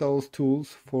installs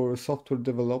tools for software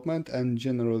development and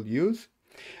general use.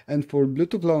 And for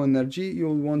Bluetooth Low Energy,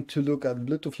 you'll want to look at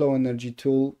Bluetooth Low Energy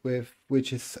tool,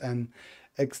 which is an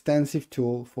extensive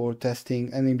tool for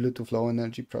testing any Bluetooth Low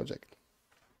Energy project.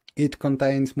 It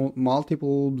contains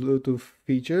multiple Bluetooth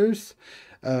features.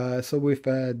 So with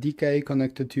a DK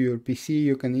connected to your PC,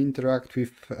 you can interact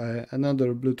with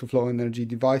another Bluetooth Low Energy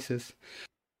devices.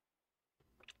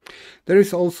 There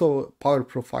is also a power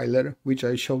profiler, which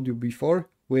I showed you before,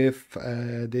 with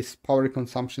this power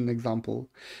consumption example,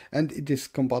 and it is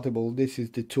compatible. This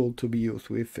is the tool to be used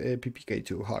with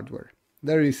PPK2 hardware.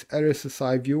 There is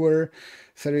RSSI viewer,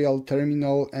 serial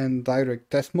terminal, and direct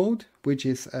test mode, which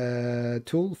is a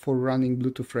tool for running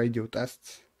Bluetooth radio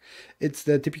tests. It's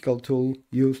the typical tool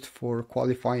used for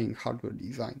qualifying hardware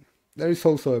design. There is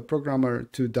also a programmer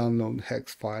to download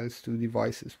hex files to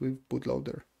devices with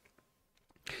bootloader.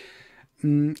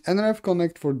 NRF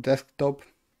Connect for desktop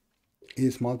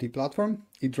is multi-platform.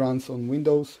 It runs on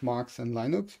Windows, Macs, and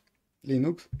Linux.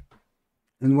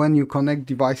 And when you connect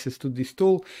devices to this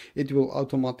tool, it will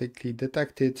automatically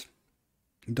detect it,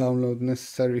 download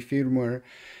necessary firmware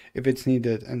if it's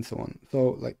needed, and so on.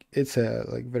 So it's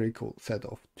a very cool set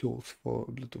of tools for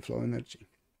Bluetooth Low Energy.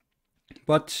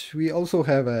 But we also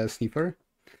have a sniffer,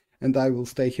 and I will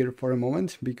stay here for a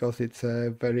moment because it's a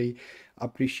very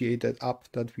appreciated app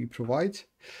that we provide.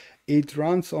 It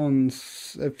runs on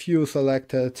a few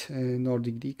selected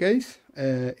Nordic DKs.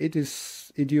 It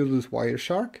uses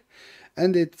Wireshark,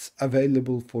 and it's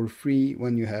available for free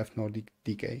when you have Nordic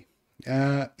DK.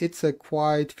 It's a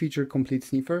quite feature-complete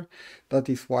sniffer that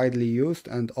is widely used,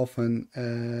 and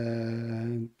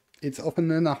it's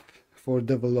often enough for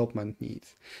development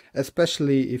needs,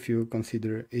 especially if you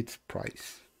consider its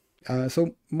price.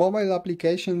 So mobile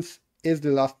applications is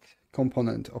the last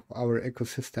component of our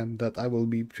ecosystem that I will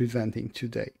be presenting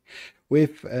today.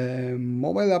 With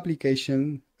mobile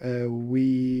application,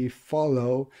 we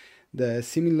follow the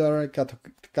similar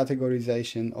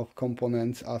categorization of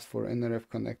components as for NRF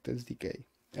Connect SDK.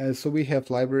 So we have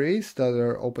libraries that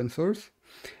are open source,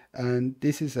 and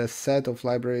this is a set of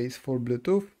libraries for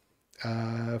Bluetooth,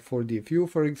 for DFU,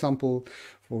 for example,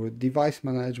 for device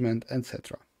management,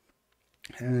 etc.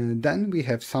 Then we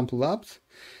have sample apps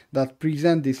that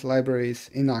present these libraries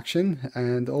in action,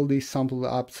 and all these sample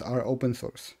apps are open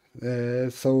source,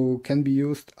 so can be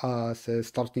used as a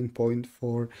starting point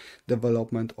for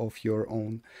development of your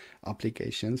own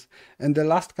applications. And the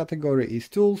last category is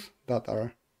tools that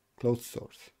are closed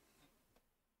source.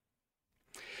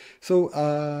 So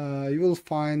you will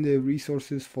find the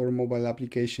resources for mobile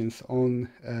applications on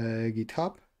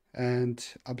GitHub, and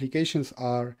applications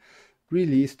are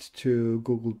released to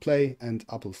Google Play and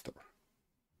Apple Store.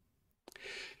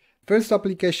 First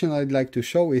application I'd like to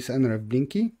show is NRF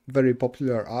Blinky, very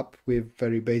popular app with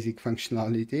very basic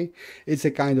functionality. It's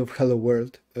a kind of hello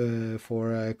world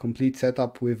for a complete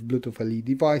setup with Bluetooth LE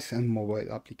device and mobile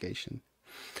application.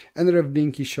 NRF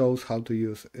Blinky shows how to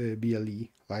use BLE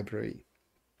library.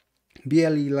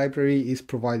 BLE library is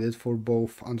provided for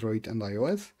both Android and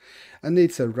iOS, and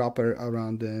it's a wrapper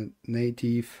around the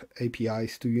native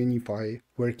APIs to unify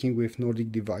working with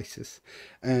Nordic devices,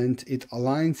 and it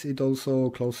aligns it also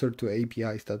closer to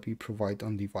APIs that we provide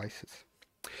on devices.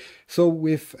 So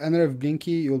with NRF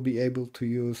Blinky, you'll be able to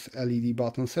use LED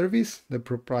button service, the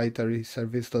proprietary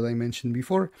service that I mentioned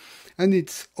before, and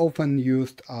it's often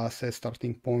used as a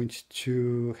starting point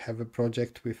to have a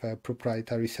project with a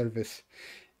proprietary service,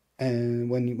 and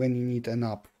when you need an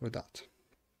app for that.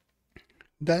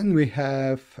 Then we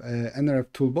have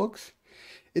NRF Toolbox.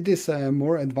 It is a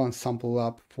more advanced sample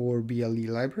app for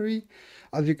BLE library.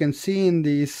 As you can see in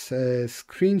these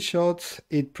screenshots,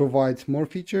 it provides more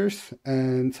features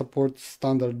and supports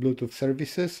standard Bluetooth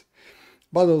services,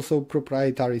 but also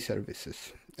proprietary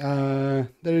services. There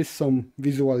is some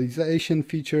visualization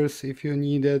features if you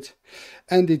need it,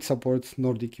 and it supports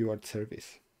Nordic UART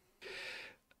service.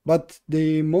 But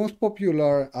the most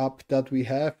popular app that we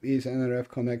have is NRF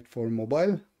Connect for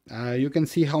mobile. You can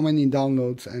see how many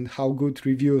downloads and how good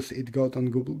reviews it got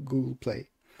on Google Play.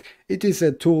 It is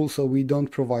a tool, so we don't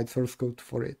provide source code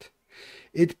for it.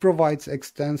 It provides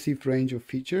extensive range of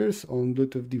features on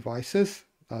Bluetooth devices.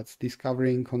 That's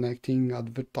discovering, connecting,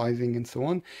 advertising, and so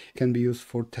on. It can be used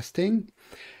for testing.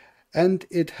 And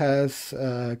it has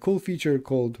a cool feature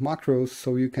called macros,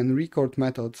 so you can record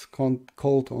methods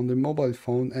called on the mobile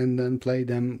phone and then play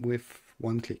them with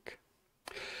one click.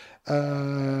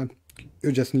 You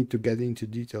just need to get into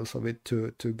details of it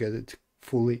to get it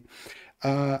fully.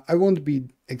 I won't be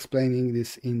explaining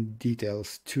this in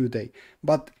details today,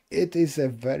 but it is a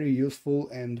very useful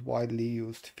and widely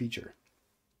used feature.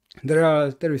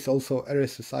 There is also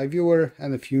RSSI viewer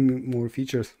and a few more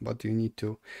features, but you need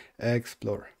to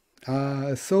explore.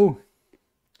 So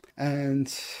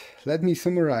And let me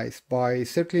summarize by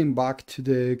circling back to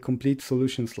the complete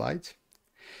solution slide,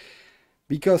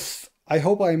 because I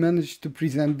hope I managed to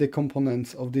present the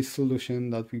components of this solution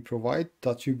that we provide,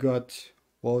 that you got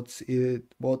what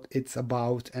it's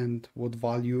about and what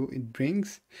value it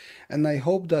brings. And I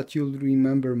hope that you'll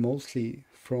remember mostly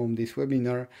from this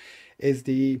webinar is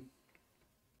the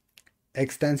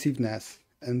extensiveness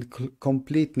and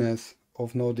completeness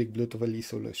of Nordic Bluetooth LE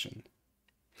solution.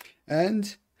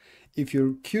 And if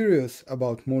you're curious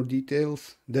about more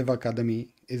details, Dev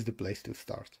Academy is the place to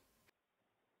start.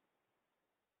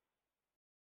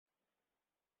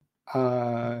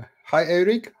 Hi,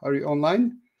 Eric. Are you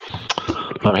online?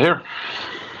 I'm here.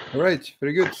 All right,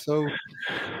 very good. So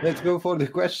let's go for the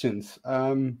questions.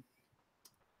 The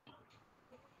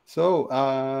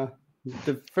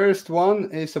first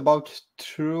one is about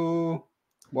true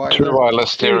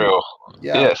wireless stereo.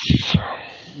 Yeah. Yes.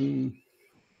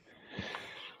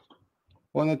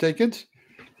 Want to take it?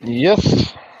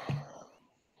 Yes.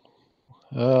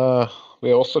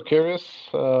 We're also curious,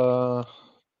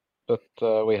 but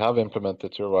we have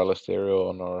implemented true wireless stereo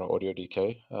on our audio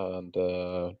DK and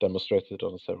demonstrated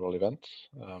on several events.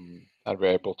 And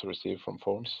we're able to receive from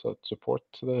phones that support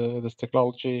this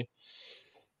technology.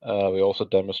 We also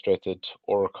demonstrated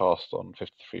Auracast on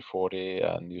 5340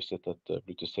 and used it at the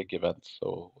Bluetooth SIG events.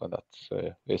 So, and that's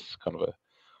is kind of a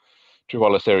true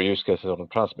wireless stereo use cases on the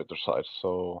transmitter side.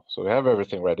 So we have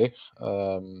everything ready.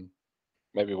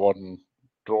 Maybe one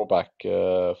drawback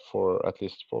for at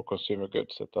least for consumer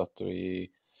goods is that the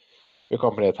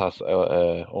company that has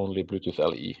only Bluetooth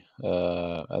LE,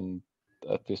 and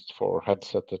at least for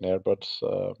headset and earbuds,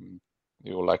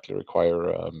 you will likely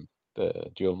require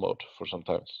the dual mode for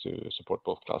sometimes to support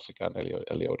both classic and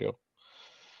LE audio.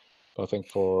 But I think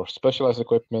for specialized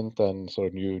equipment and sort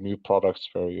of new products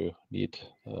where you need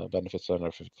benefits on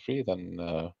R53,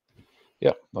 then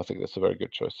yeah, I think that's a very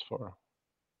good choice for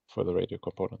the radio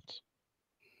components.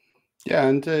 Yeah,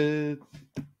 and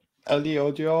LE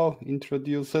Audio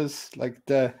introduces like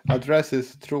the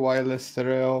addresses through wireless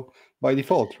stereo by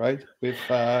default, right? With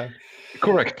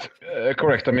correct.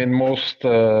 I mean, most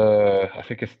I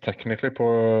think it's technically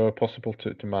possible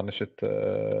to manage it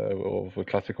with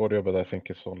classic audio, but I think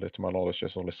it's only, to my knowledge,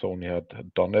 it's only Sony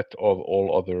had done it.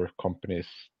 All other companies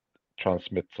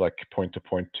transmit like point to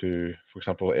point to, for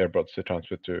example, earbuds. They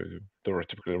transmit to the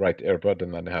typically right earbud,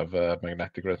 and then they have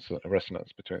magnetic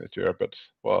resonance between the two earbuds.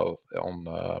 While on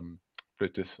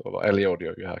Bluetooth or LE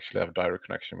audio, you actually have a direct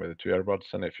connection with the two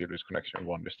earbuds, and if you lose connection with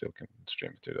one, you still can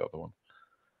stream it to the other one.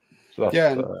 So that's,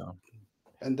 yeah,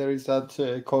 and there is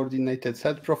that coordinated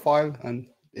set profile, and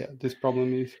yeah, this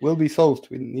problem will be solved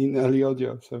in LE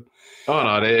Audio. So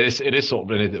no, it is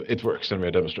solved, and it works, and we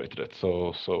demonstrated it.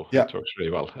 So yeah. It works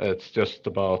really well. It's just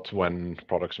about when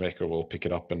products maker will pick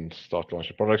it up and start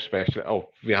launching products. We actually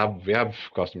we have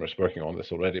customers working on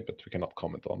this already, but we cannot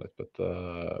comment on it.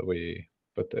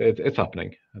 But it's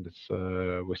happening, and it's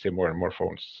we see more and more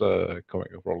phones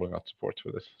rolling out support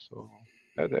for this. So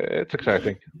it's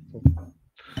exciting.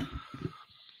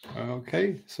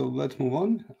 Okay, so let's move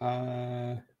on.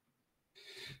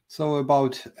 So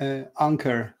about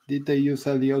Anchor, did they use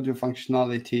LE audio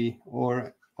functionality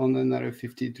or on an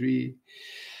RF53?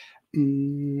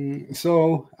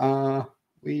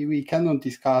 We cannot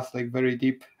discuss like very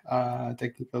deep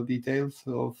technical details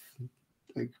of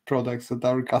like products that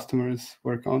our customers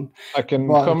work on. I can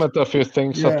comment a few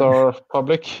things that are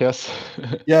public. Yes.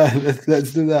 Yeah,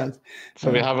 let's do that.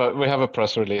 So we have a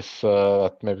press release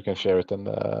that maybe we can share it in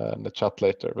the chat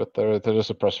later. But there is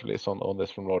a press release on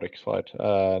this from Nordic side,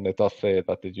 and it does say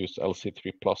that it used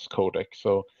LC3 Plus codec.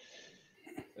 So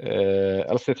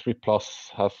LC3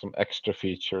 Plus has some extra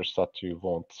features that you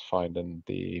won't find in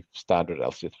the standard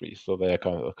LC3. So they are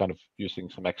kind of using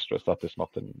some extras that is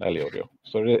not in LE audio.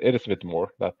 So it is a bit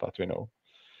more that we know.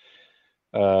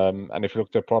 And if you look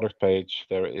at the product page,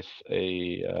 there is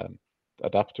a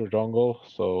adapter dongle.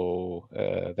 So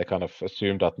they kind of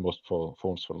assume that most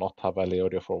phones will not have LE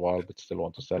audio for a while, but still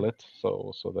want to sell it.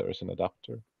 So there is an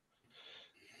adapter.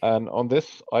 And on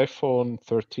this iPhone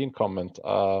 13 comment,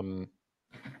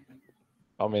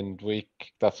 I mean,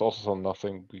 that's also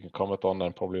nothing we can comment on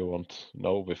and probably won't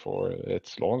know before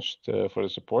it's launched for the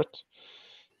support.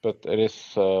 But it is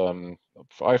for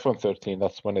iPhone 13.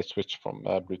 That's when they switch from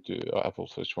Bluetooth. Apple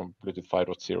switched from Bluetooth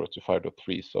 5.0 to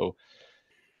 5.3. So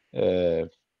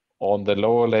on the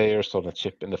lower layers on the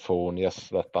chip in the phone,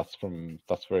 yes, that's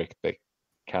where they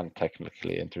can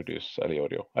technically introduce LE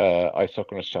audio.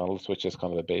 Isochronous channels, which is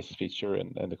kind of the base feature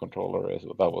in the controller,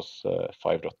 that was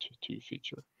 5.2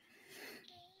 feature.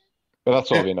 But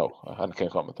that's all we know and can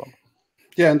comment on.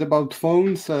 Yeah, and about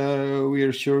phones, we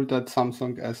are sure that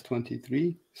Samsung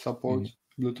S23 supports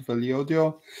Bluetooth LE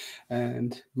audio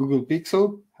and Google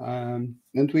Pixel.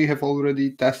 And we have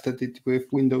already tested it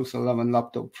with Windows 11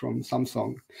 laptop from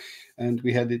Samsung, and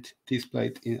we had it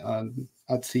displayed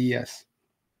at CES.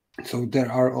 So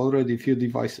there are already few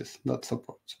devices that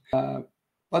support.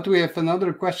 But we have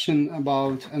another question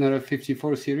about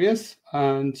nRF54 series,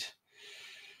 and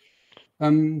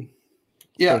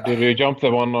yeah. So did we jump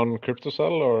the one on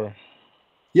CryptoCell or?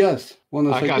 Yes,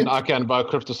 wanna take it? I can buy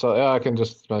CryptoCell. Yeah, I can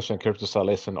just mention CryptoCell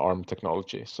is an ARM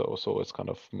technology, so it's kind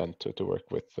of meant to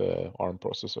work with ARM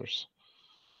processors.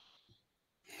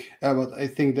 Yeah, but I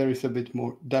think there is a bit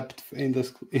more depth in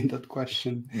that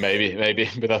question. Maybe,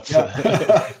 but that's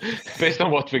based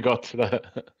on what we got.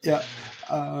 Yeah.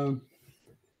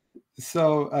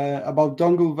 So about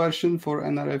dongle version for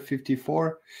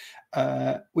nRF54,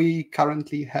 we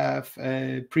currently have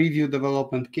preview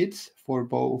development kits for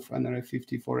both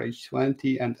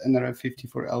nRF54H20 and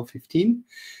nRF54L15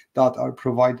 that are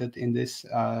provided in this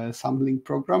sampling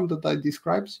program that I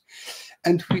described.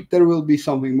 And there will be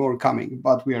something more coming,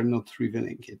 but we are not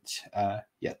revealing it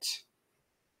yet.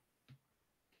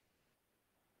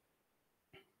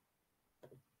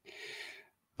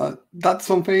 That's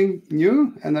something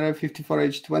new,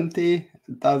 nRF54H20.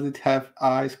 Does it have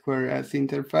I2S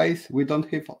interface? We don't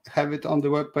have it on the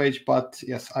web page, but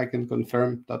yes, I can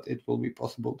confirm that it will be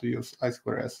possible to use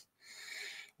I2S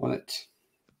on it.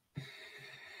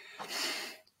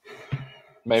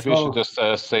 Maybe we should just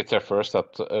state there first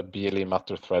that BLE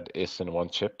matter thread is in one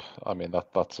chip. I mean,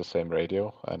 that's the same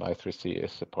radio, and I3C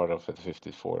is a part of the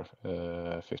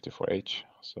 54H.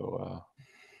 So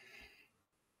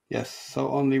yes, so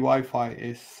only Wi-Fi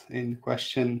is in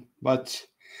question, but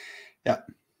yeah,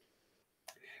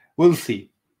 we'll see.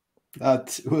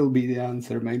 That will be the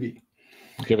answer, maybe.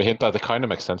 Give a hint that it kind of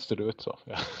makes sense to do it. So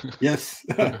yeah. Yes,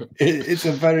 it's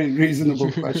a very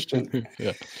reasonable question.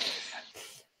 Yeah.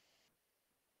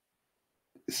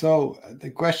 So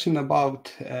the question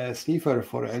about sniffer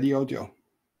for LE audio,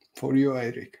 for you,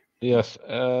 Eirik. Yes,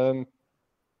 I'm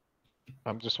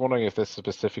just wondering if this is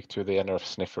specific to the nRF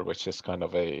sniffer, which is kind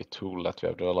of a tool that we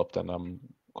have developed, and I'm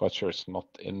quite sure it's not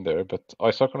in there. But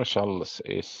isochronous channels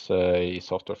is a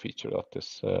software feature that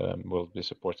is will be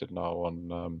supported now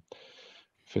on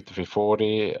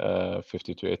 5340,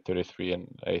 52833, and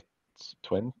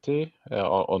 820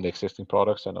 on the existing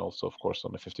products, and also, of course,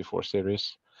 on the 54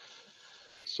 series.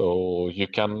 So you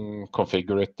can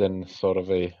configure it in sort of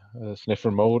a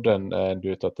sniffer mode and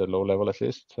do it at the low level at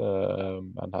least,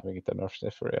 and having it in nRF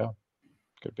sniffer, yeah,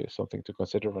 could be something to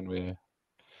consider when we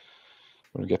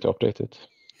get to update it.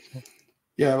 So.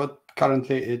 Yeah, but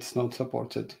currently it's not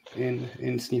supported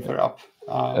in sniffer app.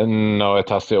 No, it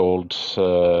has the old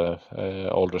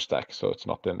older stack, so it's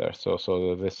not in there. So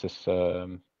this is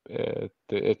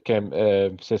it came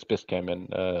Sysbis came in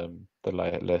the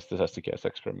latest SDK as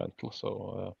experimental.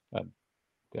 So and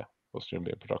yeah, will soon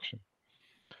be in production.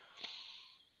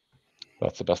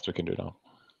 That's the best we can do now.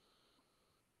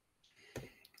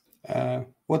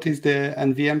 What is the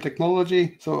NVM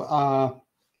technology? So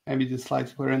maybe the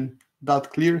slides weren't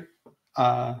that clear.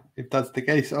 If that's the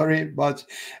case, sorry, but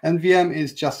NVM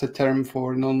is just a term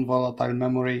for non-volatile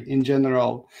memory in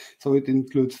general. So it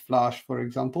includes flash, for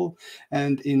example.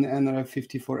 And in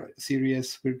nRF54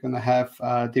 series, we're going to have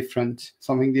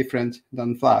something different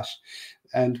than flash.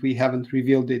 And we haven't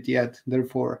revealed it yet.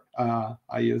 Therefore,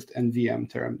 I used NVM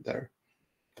term there.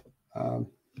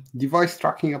 Device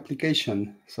tracking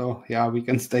application. So yeah, we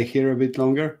can stay here a bit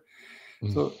longer.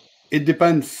 So it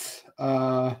depends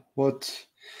what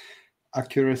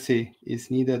accuracy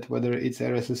is needed, whether it's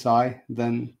RSSI,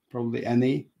 then probably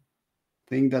anything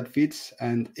that fits.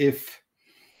 And if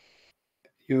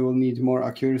you will need more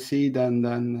accuracy, then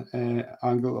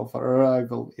angle of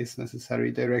arrival is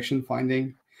necessary. Direction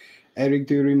finding. Eric,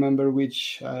 do you remember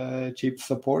which chips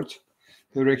support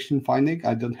direction finding?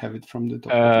 I don't have it from the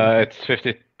top. It's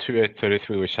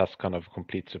 52833, which has kind of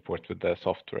complete support with the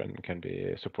software and can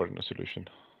be supported in a solution.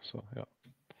 So yeah.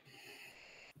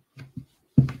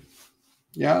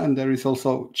 Yeah, and there is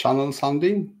also channel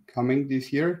sounding coming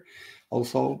this year,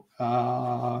 also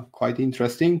quite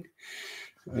interesting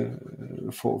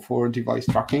for device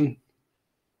tracking.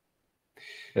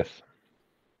 Yes.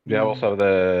 We have also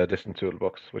the distance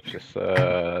toolbox, which is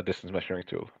a distance measuring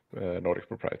tool, Nordic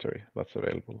proprietary. That's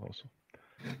available also.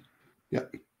 Yeah.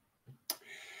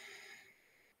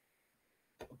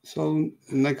 So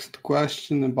next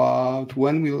question about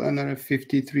when will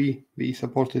nRF53 be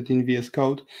supported in VS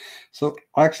Code? So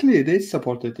actually it is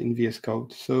supported in VS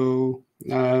Code. So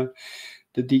the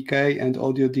decay and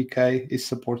audio decay is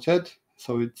supported.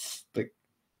 So it's like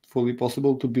fully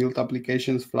possible to build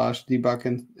applications, flash, debug,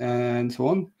 and so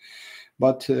on.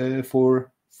 But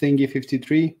for Thingy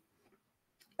 53,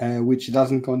 which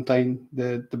doesn't contain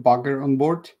the debugger on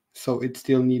board, so it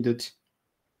still needed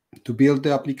to build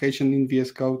the application in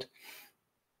VS Code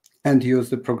and use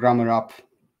the programmer app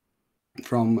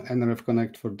from NRF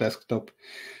Connect for desktop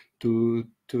to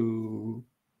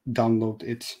download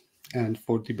it. And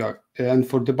for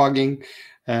debugging,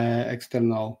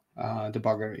 external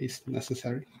debugger is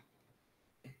necessary.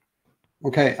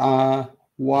 Okay,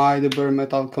 why the bare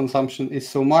metal consumption is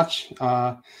so much?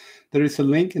 There is a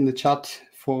link in the chat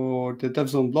for the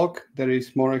DevZone blog. There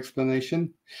is more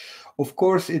explanation. Of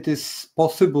course, it is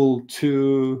possible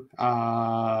to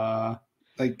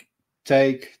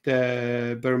take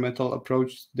the bare metal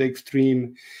approach to the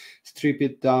extreme, strip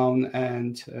it down,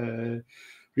 and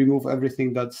remove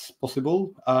everything that's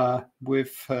possible.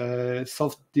 With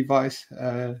soft device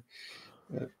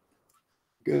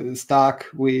stack,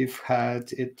 we've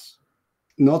had it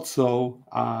not so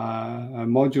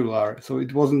modular, so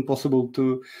it wasn't possible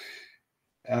to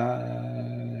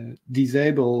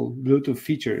disable Bluetooth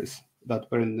features that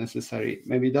weren't necessary.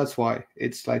 Maybe that's why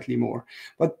it's slightly more.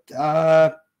 But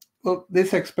well,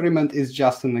 this experiment is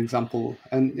just an example,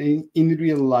 and in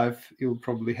real life, you'll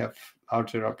probably have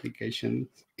larger applications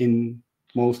in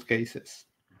most cases.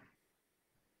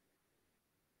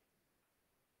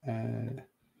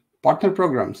 Partner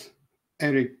programs.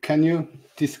 Eric, can you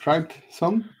describe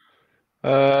some?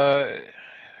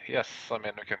 Yes, I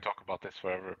mean, we can talk about this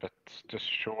forever, but just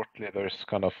shortly, there's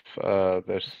kind of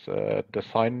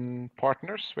design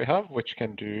partners we have, which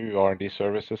can do R&D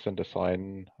services and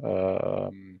design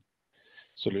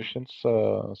solutions.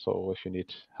 So if you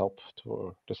need help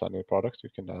to designing a product, you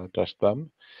can address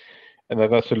them. And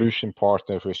then a solution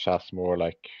partner which has more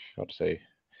like, how to say,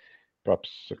 perhaps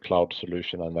a cloud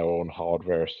solution and their own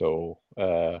hardware. So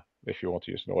if you want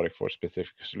to use Nordic for a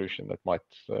specific solution, that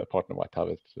partner might have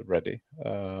it ready.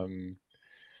 The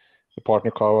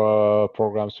partner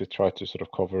programs, we try to sort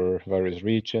of cover various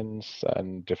regions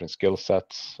and different skill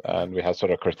sets, and we have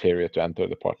sort of criteria to enter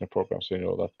the partner program, so you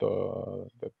know that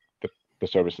the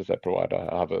services they provide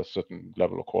have a certain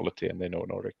level of quality and they know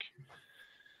Nordic.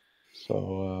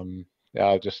 So yeah,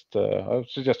 I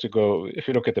suggest to go, if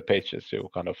you look at the pages, you'll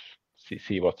kind of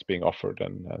see what's being offered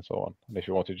and so on. And if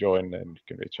you want to join, then you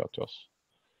can reach out to us.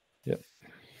 Yeah,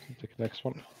 I'll take the next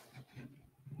one.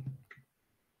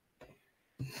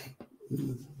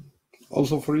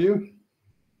 Also for you?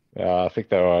 Yeah, I think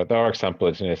there are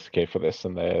examples in SDK for this,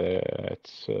 and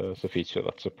it's a feature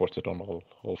that's supported on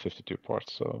all 52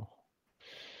 parts. So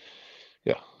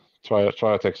yeah, try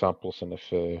out examples, and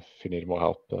if you need more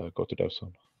help, go to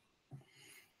DevZone.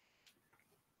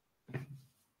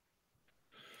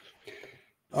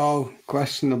 Oh,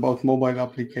 question about mobile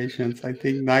applications. I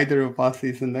think neither of us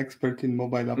is an expert in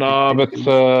mobile applications.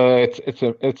 No,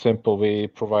 but it's simple. We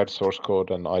provide source code,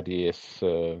 and IDE is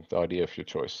the IDE of your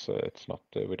choice. It's not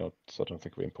I don't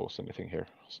think we impose anything here.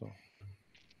 So,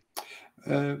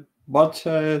 but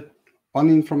one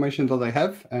information that I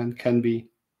have and can be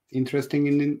interesting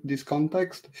in this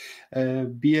context,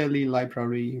 BLE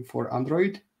library for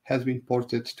Android has been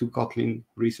ported to Kotlin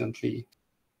recently.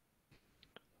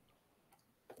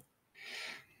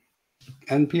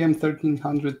 NPM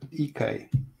 1300 EK.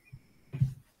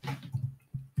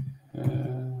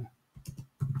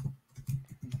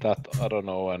 that I don't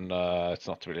know, and it's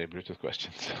not really a Bluetooth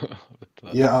question.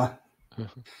 But, yeah,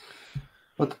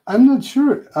 but I'm not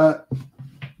sure.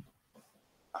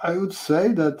 I would say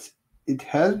that it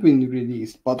has been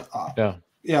released, but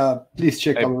yeah, please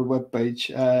check our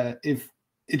webpage. If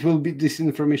it will be, this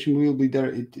information will be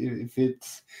there if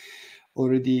it's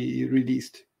already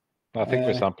released. I think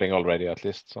we're sampling already, at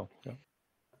least. So yeah.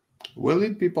 Will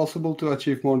it be possible to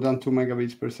achieve more than 2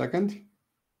 megabits per second?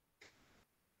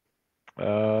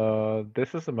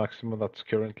 This is the maximum that's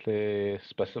currently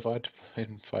specified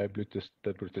via Bluetooth,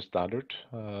 the Bluetooth standard.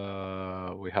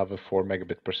 We have a 4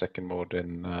 megabit per second mode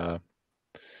in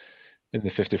the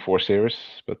 54 series,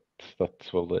 but that's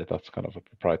kind of a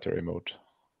proprietary mode.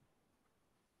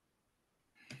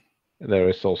 There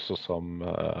is also some,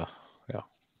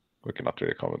 we cannot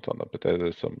really comment on that, but there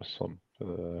is some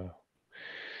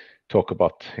talk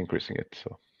about increasing it.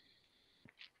 So,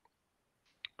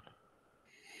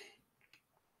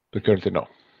 but currently no.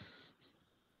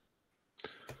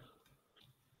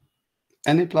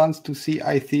 Any plans to see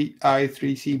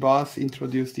I3C bus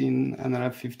introduced in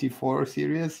NRF 54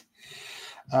 series?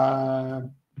 Yeah,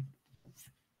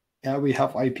 we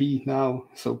have IP now,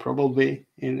 so probably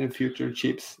in the future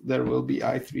chips there will be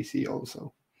I3C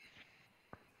also.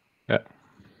 Yeah.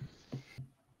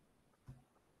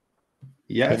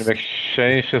 Yes. Can you make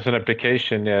changes in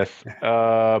application? Yes.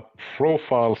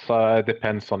 Profiles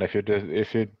depends on if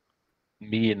you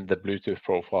mean the Bluetooth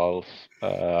profiles.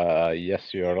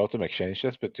 Yes, you are allowed to make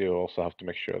changes, but you also have to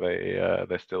make sure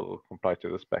they still comply to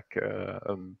the spec.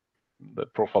 The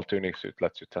profile tuning suite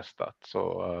lets you test that.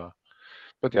 So,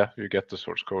 but yeah, you get the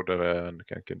source code and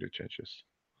can do changes.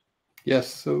 Yes.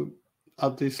 So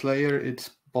at this layer,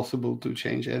 it's possible to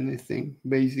change anything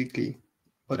basically,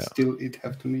 but still it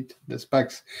have to meet the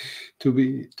specs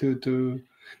to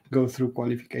go through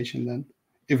qualification. Then,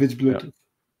 if it's Bluetooth.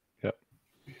 Yeah.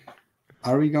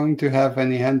 Are we going to have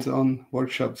any hands-on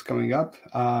workshops coming up?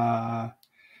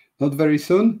 Not very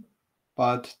soon,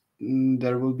 but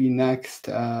there will be next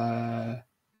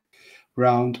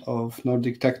round of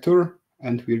Nordic Tech Tour,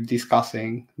 and we're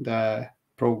discussing the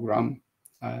program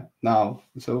now.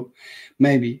 So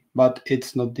maybe, but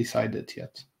it's not decided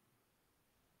yet.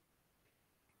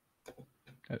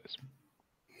 Yes.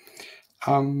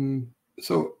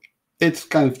 So it's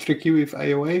kind of tricky with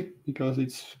AOA because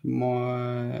it's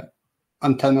more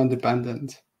antenna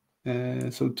dependent.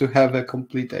 So to have a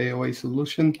complete AOA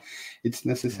solution, it's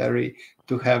necessary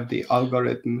to have the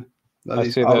algorithm that I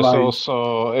is see there's aligned.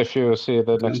 also, if you see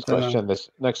the next antenna. question, this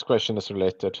next question is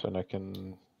related, and I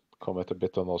can comment a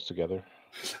bit on those together.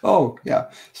 Oh, yeah.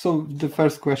 So the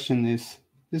first question is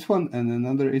this one, and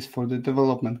another is for the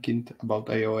development kit about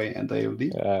AOA and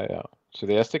AOD. Yeah. So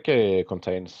the SDK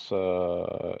contains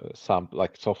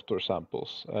like software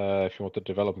samples. If you want to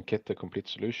develop and kit a complete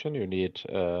solution, you need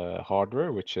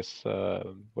hardware, which is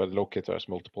well located as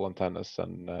multiple antennas,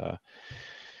 and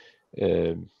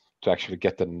to actually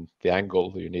get the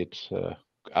angle, you need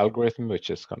algorithm, which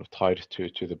is kind of tied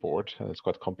to the board, and it's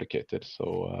quite complicated.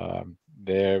 So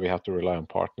there we have to rely on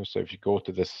partners. So if you go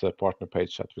to this partner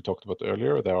page that we talked about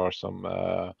earlier, there are some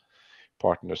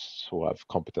partners who have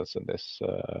competence in this.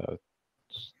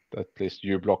 At least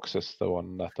uBlocks is the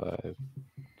one that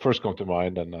first come to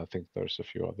mind, and I think there's a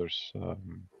few others.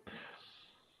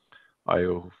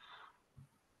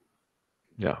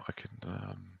 Yeah, I can.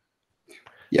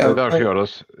 Yeah, there are a few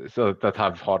others that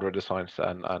have hardware designs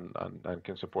and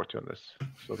can support you on this.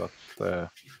 So that's the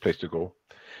place to go.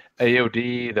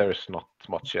 AOD, there's not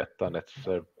much yet, and it's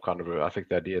kind of. I think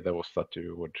the idea there was that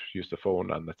you would use the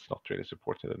phone, and it's not really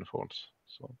supported in the phones.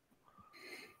 So.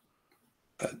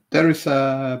 There is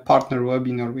a partner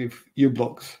webinar with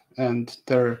uBlocks, and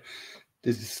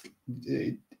it's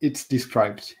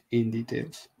described in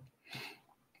details.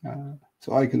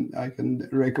 So I can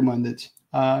recommend it.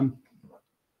 And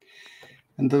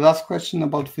the last question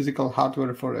about physical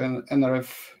hardware for an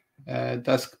NRF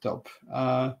desktop.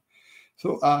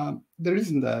 So there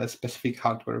isn't a specific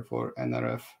hardware for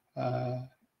NRF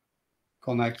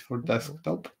Connect for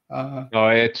desktop. No,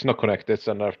 it's not Connect. It's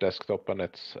an NRF desktop, and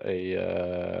it's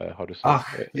a how to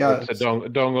say? Yeah, it's a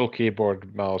dongle,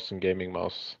 keyboard, mouse, and gaming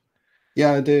mouse.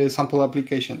 Yeah, the sample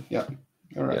application. Yeah,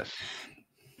 you're right. Yes,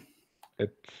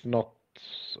 it's not.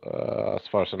 As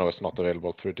far as I know, it's not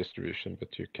available through distribution,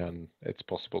 but you can. It's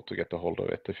possible to get a hold of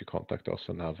it if you contact us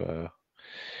and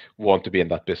want to be in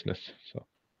that business.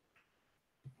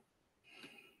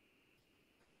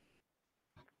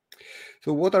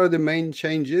 So what are the main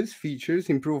changes, features,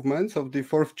 improvements of the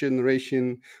 4th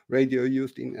generation radio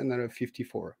used in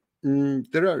nRF54?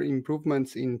 There are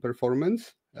improvements in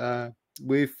performance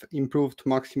with improved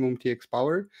maximum TX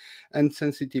power and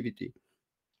sensitivity.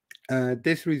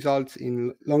 This results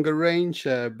in longer range,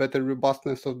 better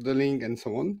robustness of the link, and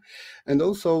so on. And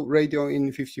also radio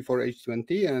in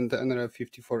 54H20 and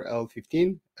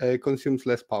nRF54L15 consumes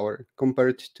less power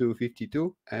compared to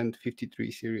 52 and 53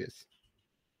 series.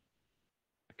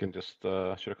 I can just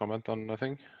should I comment on the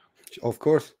thing? Of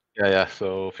course. Yeah.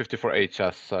 So 54H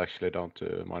has actually down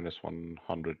to minus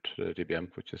 100 dBm,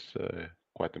 which is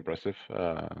quite impressive.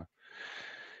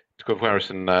 To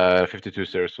comparison, 52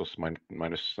 series was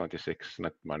minus 96,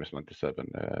 not minus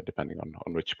 97, depending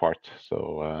on which part.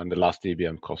 So and the last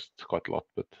dBm cost quite a lot,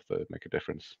 but they make a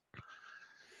difference.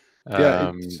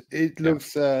 Yeah, it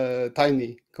looks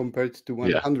tiny compared to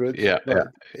 100,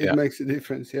 but it makes a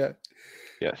difference. Yeah.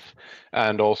 Yes,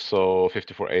 and also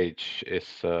 54H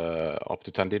is up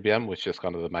to 10 dBm, which is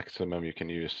kind of the maximum you can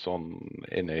use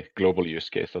in a global use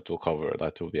case that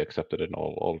will be accepted in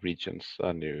all regions.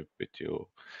 And if you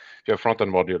have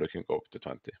front-end module, you can go up to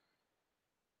 20.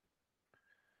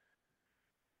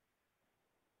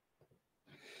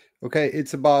 Okay,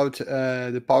 it's about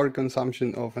the power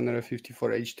consumption of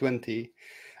nRF54H20.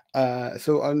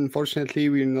 So unfortunately,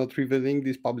 we're not revealing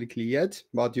this publicly yet,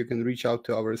 but you can reach out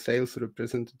to our sales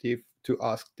representative to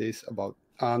ask this about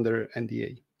under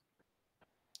NDA.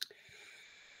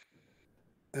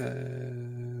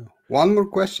 One more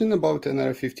question about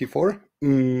NRF54.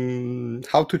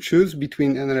 How to choose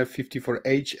between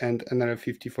NRF54H and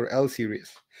NRF54L series?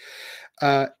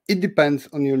 It depends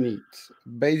on your needs.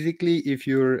 Basically, if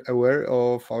you're aware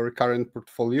of our current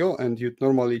portfolio and you'd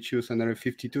normally choose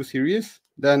NRF52 series,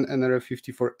 then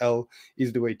NRF54L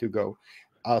is the way to go,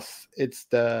 as it's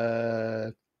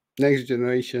the next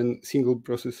generation single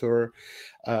processor,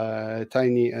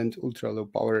 tiny and ultra low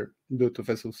power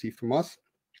Bluetooth SoC from us.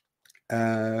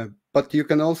 But you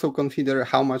can also consider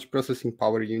how much processing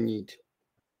power you need.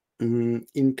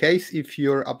 In case if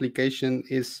your application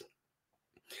is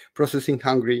processing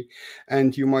hungry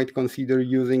and you might consider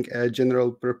using a general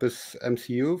purpose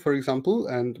MCU, for example,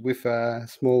 and with a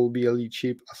small BLE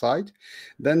chip aside,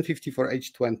 then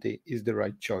 54H20 is the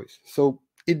right choice. So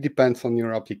it depends on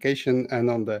your application and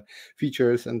on the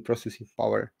features and processing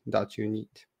power that you need.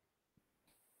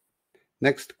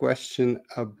 Next question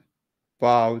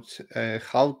about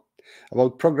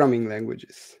about programming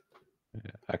languages.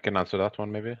 I can answer that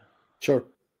one maybe. Sure.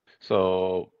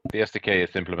 So the SDK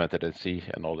is implemented in C,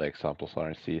 and all the examples are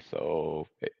in C. So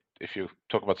if you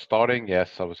talk about starting,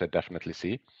 yes, I would say definitely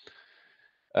C.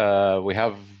 We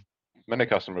have many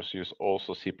customers use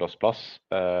also C++,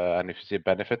 and if you see a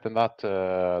benefit in that,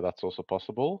 that's also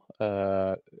possible.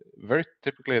 Very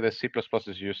typically, the C++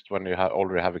 is used when you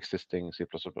already have existing C++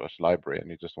 library and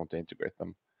you just want to integrate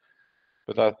them.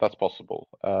 But that's possible.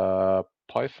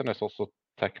 Python is also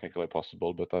technically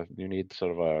possible, but you need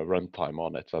sort of a runtime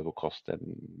on it that will cost in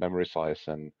memory size,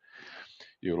 and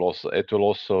it will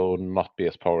also not be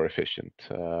as power efficient.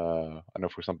 I know,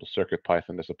 for example,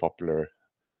 CircuitPython is a popular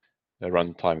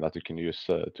runtime that you can use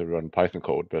to run Python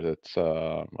code, but it's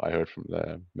I heard from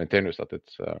the maintainers that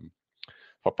it's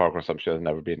for power consumption has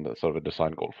never been sort of a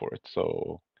design goal for it.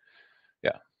 So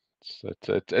yeah,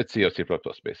 it's C or C++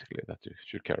 basically that you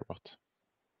should care about.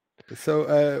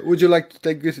 So would you like to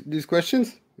take these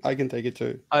questions? I can take it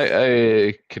too.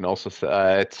 I can also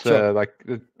say it's Sure. like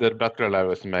the battery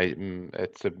level is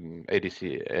it's an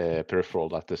ADC peripheral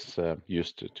that is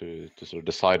used to sort of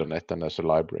decide on it, and there's a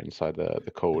library inside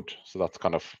the code. So that's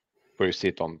kind of where you see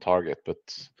it on target.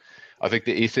 But I think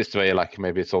the easiest way, like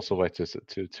maybe it's also a way to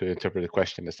interpret the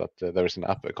question, is that there is an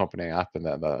app, accompanying app, and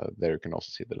then there you can also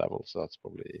see the level. So that's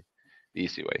probably the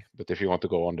easy way. But if you want to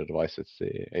go on the device, it's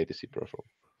the ADC peripheral.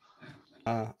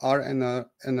 Are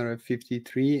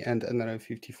NRF53 and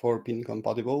NRF54 pin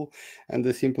compatible? And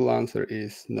the simple answer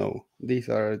is no. These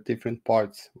are different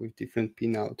parts with different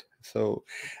pin out. So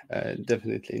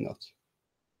definitely not.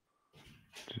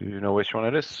 Do you know which one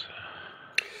it is?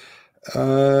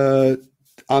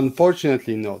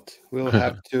 Unfortunately not. We'll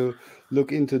have to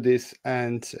look into this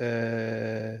and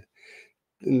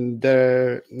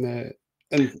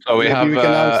so we maybe have, we can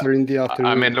answer in the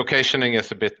afternoon. I mean, locationing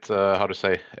is a bit, how to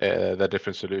say, the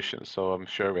different solutions. So I'm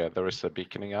sure there is a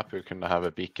beaconing app. You can have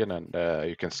a beacon and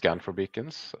you can scan for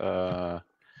beacons.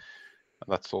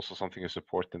 That's also something you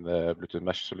support in the Bluetooth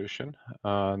mesh solution.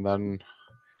 And then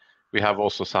we have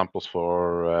also samples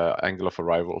for angle of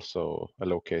arrival, so a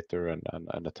locator and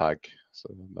a tag.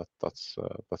 So that's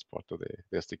part of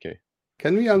the SDK.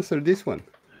 Can we answer this one?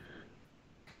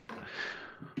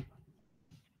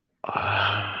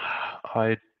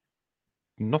 I'm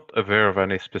not aware of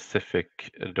any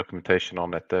specific documentation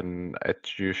on it, and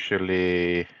it's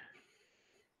usually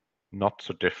not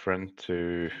so different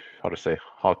to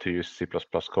how to use C++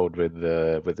 code with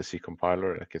the C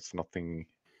compiler. Like it's nothing.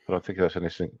 I don't think there's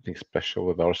anything special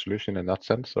with our solution in that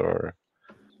sense, or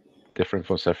different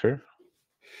from Zephyr.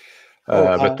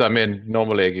 But I mean,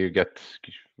 normally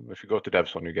if you go to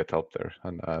DevZone, you get help there,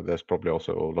 and there's probably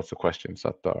also lots of questions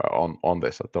that are on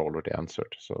this that are already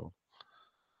answered. So.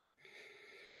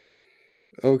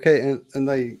 Okay, and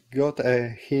I got a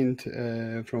hint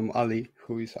from Ali,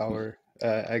 who is our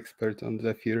expert on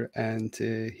Zephyr, and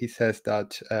he says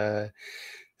that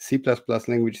C++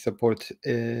 language support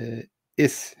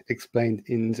is explained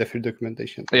in Zephyr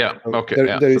documentation. Yeah. So Okay.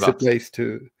 there is a place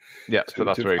to. Yeah. So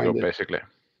that's where you go, basically.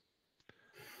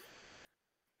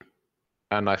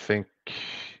 And I think,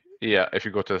 yeah, if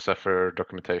you go to the Zephyr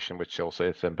documentation, which also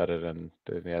is embedded in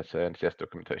the NCS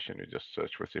documentation, you just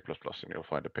search for C++ and you'll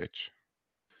find a page.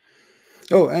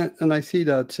 Oh, and I see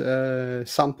that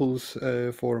samples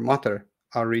for Matter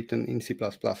are written in C++,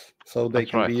 so they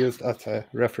can be used as a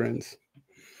reference.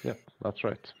 Yeah, that's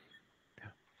right.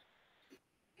 Yeah.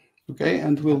 Okay,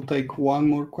 and we'll take one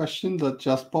more question that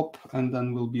just popped, and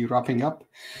then we'll be wrapping up.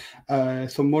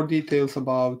 Some more details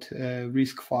about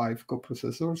RISC-V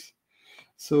coprocessors.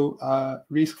 So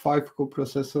RISC-V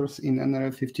coprocessors in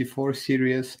NRF54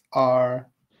 series are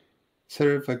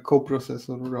serve a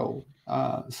coprocessor role.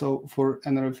 So for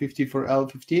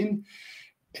nRF54L15,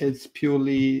 it's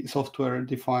purely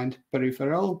software-defined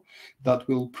peripheral that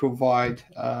will provide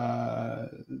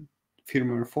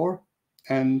firmware 4.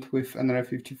 And with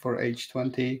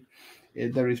nRF54H20,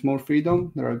 there is more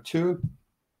freedom. There are two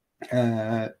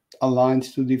aligned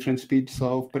to different speeds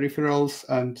of peripherals,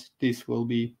 and this will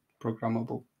be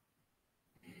programmable.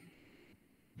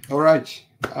 All right,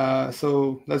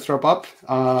 so let's wrap up.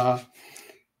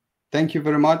 Thank you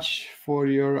very much for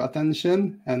your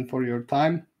attention and for your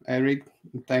time. Eric,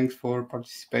 thanks for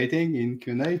participating in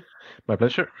Q&A. My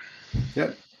pleasure.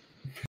 Yeah.